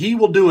 Finally, he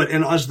will do it.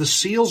 And as the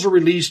seals are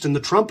released and the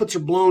trumpets are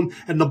blown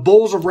and the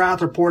bowls of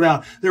wrath are poured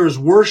out, there is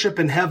worship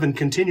in heaven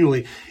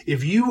continually.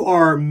 If you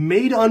are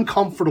made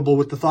uncomfortable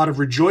with the thought of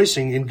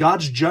rejoicing in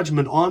God's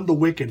judgment on the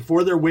wicked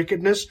for their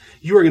wickedness,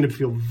 you are going to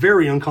feel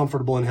very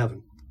uncomfortable in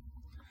heaven.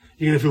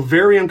 You're going to feel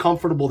very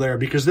uncomfortable there,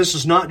 because this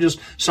is not just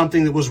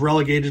something that was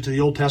relegated to the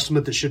Old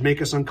Testament that should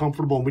make us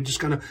uncomfortable and we just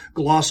kind of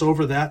gloss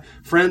over that.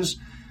 Friends,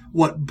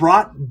 what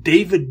brought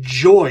David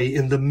joy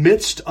in the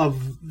midst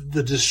of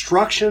the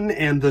destruction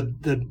and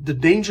the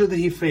danger that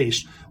he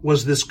faced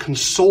was this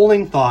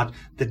consoling thought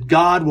that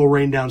God will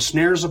rain down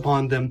snares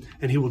upon them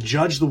and he will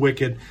judge the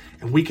wicked,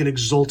 and we can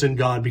exult in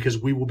God because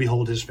we will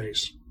behold his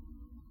face.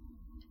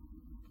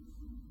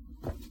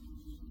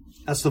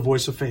 That's the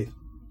voice of faith.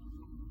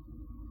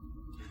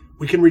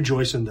 We can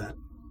rejoice in that.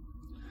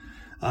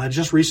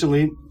 Just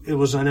recently, it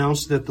was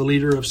announced that the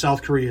leader of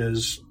South Korea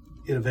is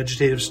in a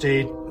vegetative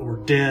state or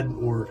dead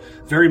or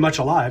very much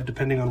alive,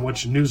 depending on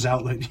which news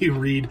outlet you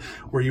read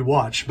or you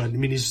watch. But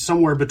he's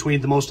somewhere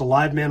between the most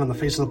alive man on the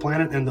face of the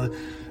planet and the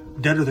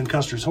deader than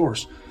Custer's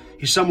horse.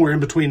 He's somewhere in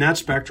between that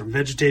spectrum,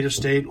 vegetative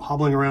state,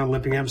 hobbling around,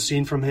 limping. I haven't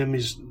seen from him.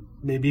 He's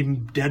maybe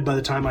even dead by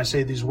the time I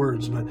say these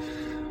words. But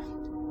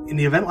in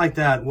the event like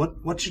that,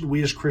 what should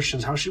we as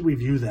Christians, how should we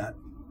view that?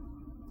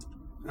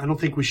 I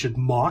don't think we should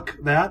mock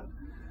that.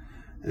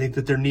 I think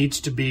that there needs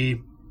to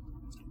be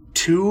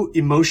two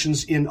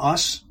emotions in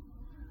us.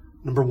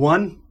 Number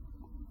one,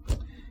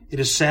 it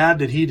is sad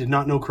that he did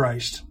not know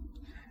Christ,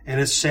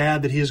 and it's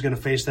sad that he is going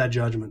to face that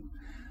judgment.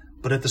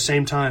 But at the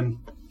same time,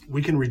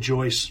 we can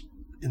rejoice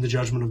in the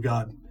judgment of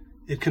God.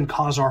 It can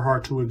cause our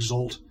heart to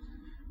exult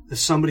that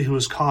somebody who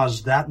has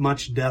caused that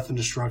much death and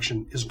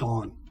destruction is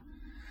gone.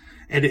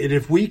 And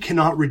if we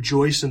cannot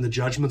rejoice in the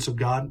judgments of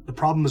God, the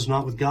problem is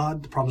not with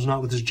God, the problem is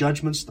not with his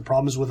judgments, the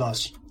problem is with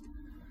us.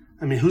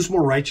 Who's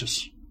more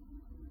righteous?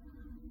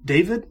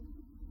 David,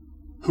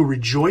 who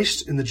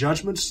rejoiced in the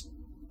judgments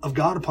of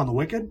God upon the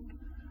wicked,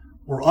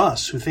 or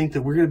us, who think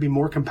that we're going to be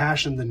more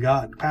passionate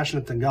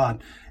than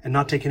God, and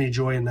not take any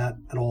joy in that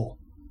at all?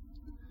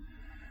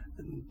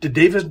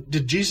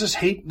 Did Jesus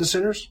hate the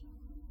sinners?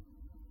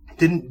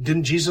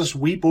 Didn't Jesus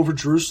weep over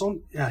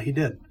Jerusalem? Yeah, he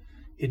did.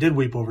 He did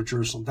weep over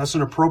Jerusalem. That's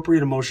an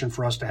appropriate emotion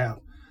for us to have,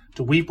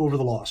 to weep over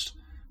the lost,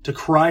 to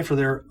cry for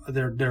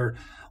their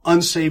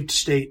unsaved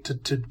state,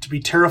 to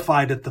be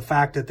terrified at the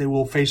fact that they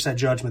will face that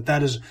judgment.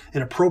 That is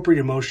an appropriate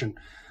emotion.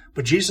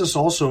 But Jesus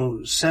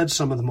also said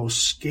some of the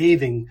most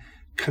scathing,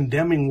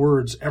 condemning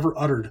words ever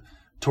uttered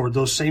toward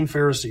those same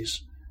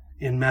Pharisees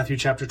in Matthew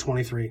chapter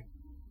 23.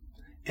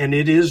 And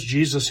it is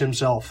Jesus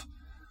himself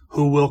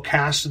who will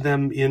cast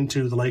them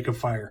into the lake of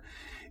fire.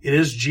 It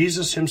is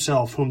Jesus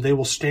himself whom they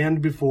will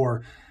stand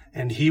before,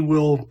 and he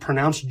will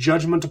pronounce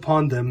judgment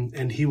upon them,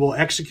 and he will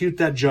execute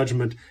that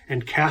judgment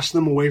and cast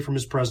them away from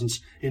his presence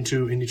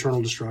into an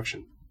eternal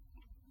destruction.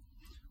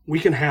 We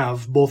can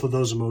have both of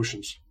those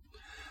emotions.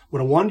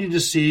 What I want you to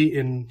see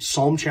in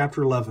Psalm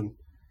chapter 11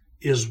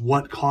 is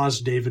what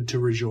caused David to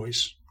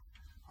rejoice.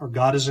 Our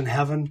God is in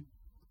heaven.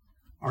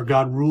 Our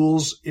God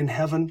rules in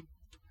heaven.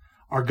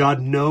 Our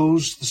God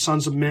knows the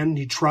sons of men.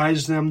 He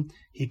tries them.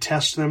 He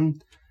tests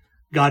them.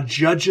 God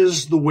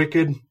judges the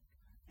wicked,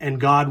 and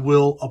God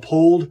will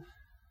uphold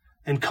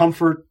and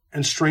comfort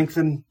and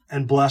strengthen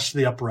and bless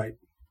the upright.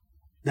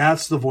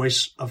 That's the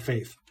voice of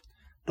faith.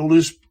 Don't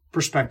lose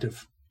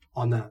perspective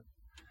on that.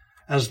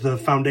 As the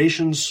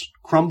foundations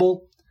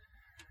crumble,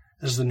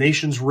 as the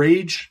nations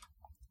rage,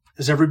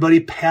 as everybody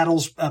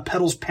peddles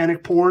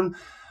panic porn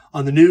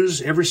on the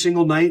news every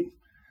single night,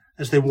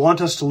 as they want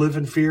us to live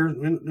in fear.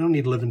 We don't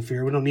need to live in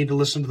fear. We don't need to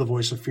listen to the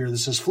voice of fear that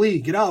says, flee,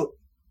 get out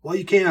while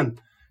you can.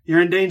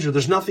 You're in danger.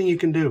 There's nothing you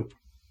can do.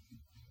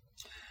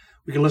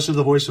 We can listen to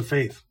the voice of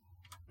faith.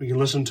 We can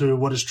listen to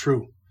what is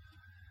true.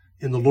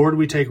 In the Lord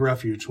we take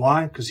refuge.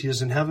 Why? Because he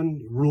is in heaven.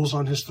 He rules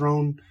on his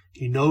throne.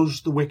 He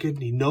knows the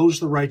wicked. He knows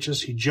the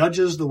righteous. He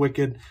judges the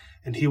wicked,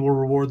 and he will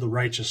reward the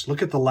righteous.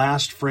 Look at the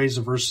last phrase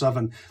of verse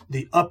 7.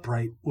 The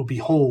upright will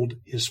behold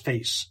his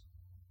face.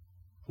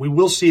 We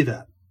will see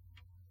that.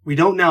 We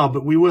don't now,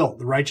 but we will.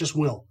 The righteous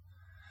will.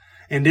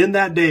 And in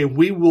that day,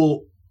 we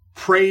will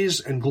praise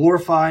and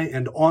glorify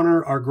and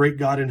honor our great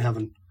God in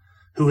heaven,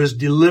 who has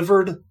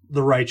delivered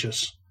the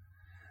righteous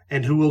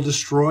and who will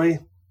destroy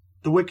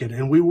the wicked.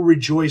 And we will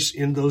rejoice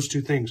in those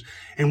two things.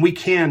 And we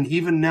can,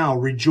 even now,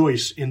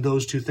 rejoice in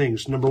those two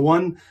things. Number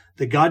one,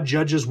 that God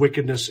judges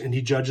wickedness and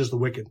he judges the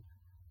wicked.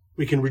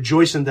 We can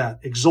rejoice in that,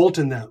 exult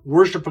in that,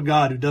 worship a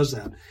God who does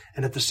that.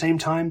 And at the same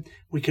time,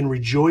 we can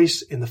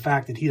rejoice in the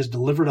fact that he has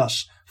delivered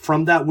us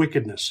from that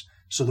wickedness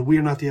so that we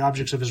are not the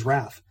objects of his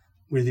wrath.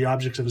 We are the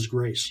objects of his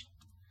grace.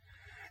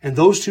 And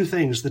those two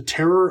things, the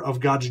terror of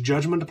God's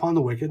judgment upon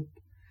the wicked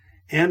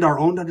and our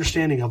own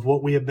understanding of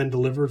what we have been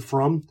delivered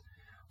from,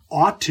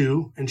 ought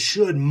to and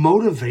should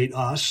motivate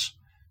us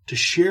to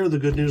share the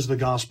good news of the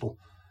gospel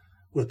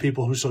with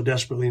people who so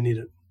desperately need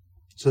it,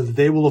 so that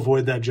they will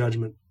avoid that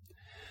judgment.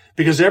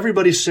 Because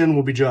everybody's sin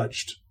will be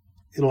judged.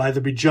 It'll either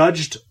be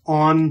judged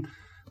on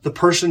the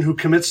person who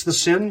commits the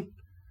sin,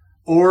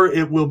 or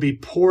it will be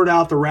poured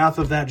out, the wrath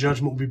of that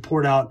judgment will be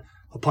poured out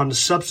upon the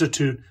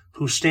substitute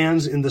who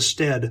stands in the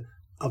stead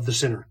of the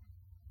sinner.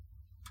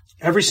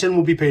 Every sin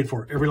will be paid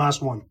for, every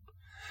last one.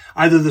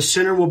 Either the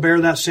sinner will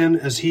bear that sin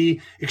as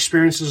he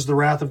experiences the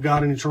wrath of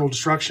God in eternal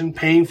destruction,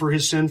 paying for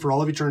his sin for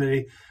all of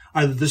eternity.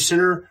 Either the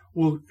sinner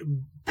will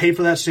pay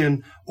for that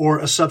sin, or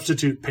a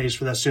substitute pays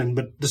for that sin,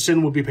 but the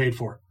sin will be paid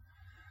for.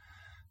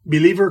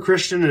 Believer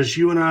Christian, as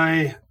you and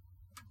I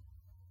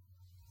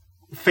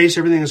face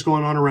everything that's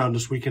going on around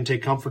us, we can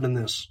take comfort in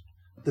this.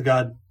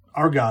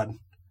 Our God,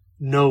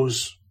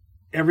 knows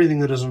everything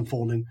that is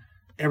unfolding,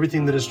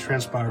 everything that is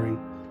transpiring.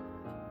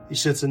 He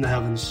sits in the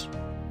heavens,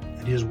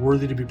 and he is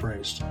worthy to be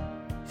praised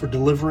for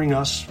delivering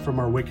us from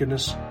our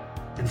wickedness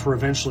and for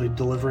eventually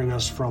delivering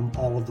us from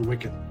all of the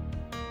wicked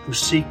who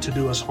seek to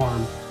do us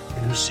harm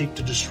and who seek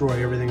to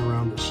destroy everything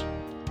around us.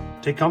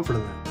 Take comfort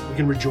in that. We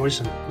can rejoice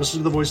in it. Listen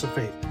to the voice of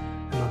faith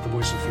and not the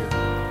voice of fear.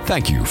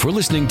 Thank you for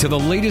listening to the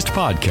latest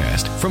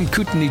podcast from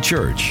Kootenai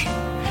Church.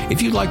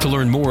 If you'd like to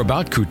learn more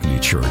about Kootenai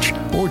Church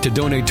or to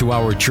donate to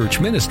our church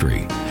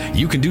ministry,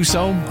 you can do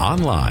so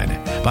online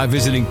by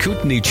visiting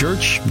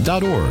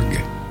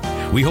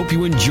kootenaichurch.org. We hope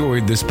you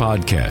enjoyed this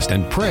podcast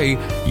and pray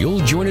you'll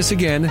join us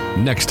again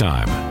next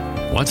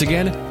time. Once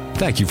again,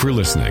 thank you for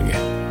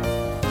listening.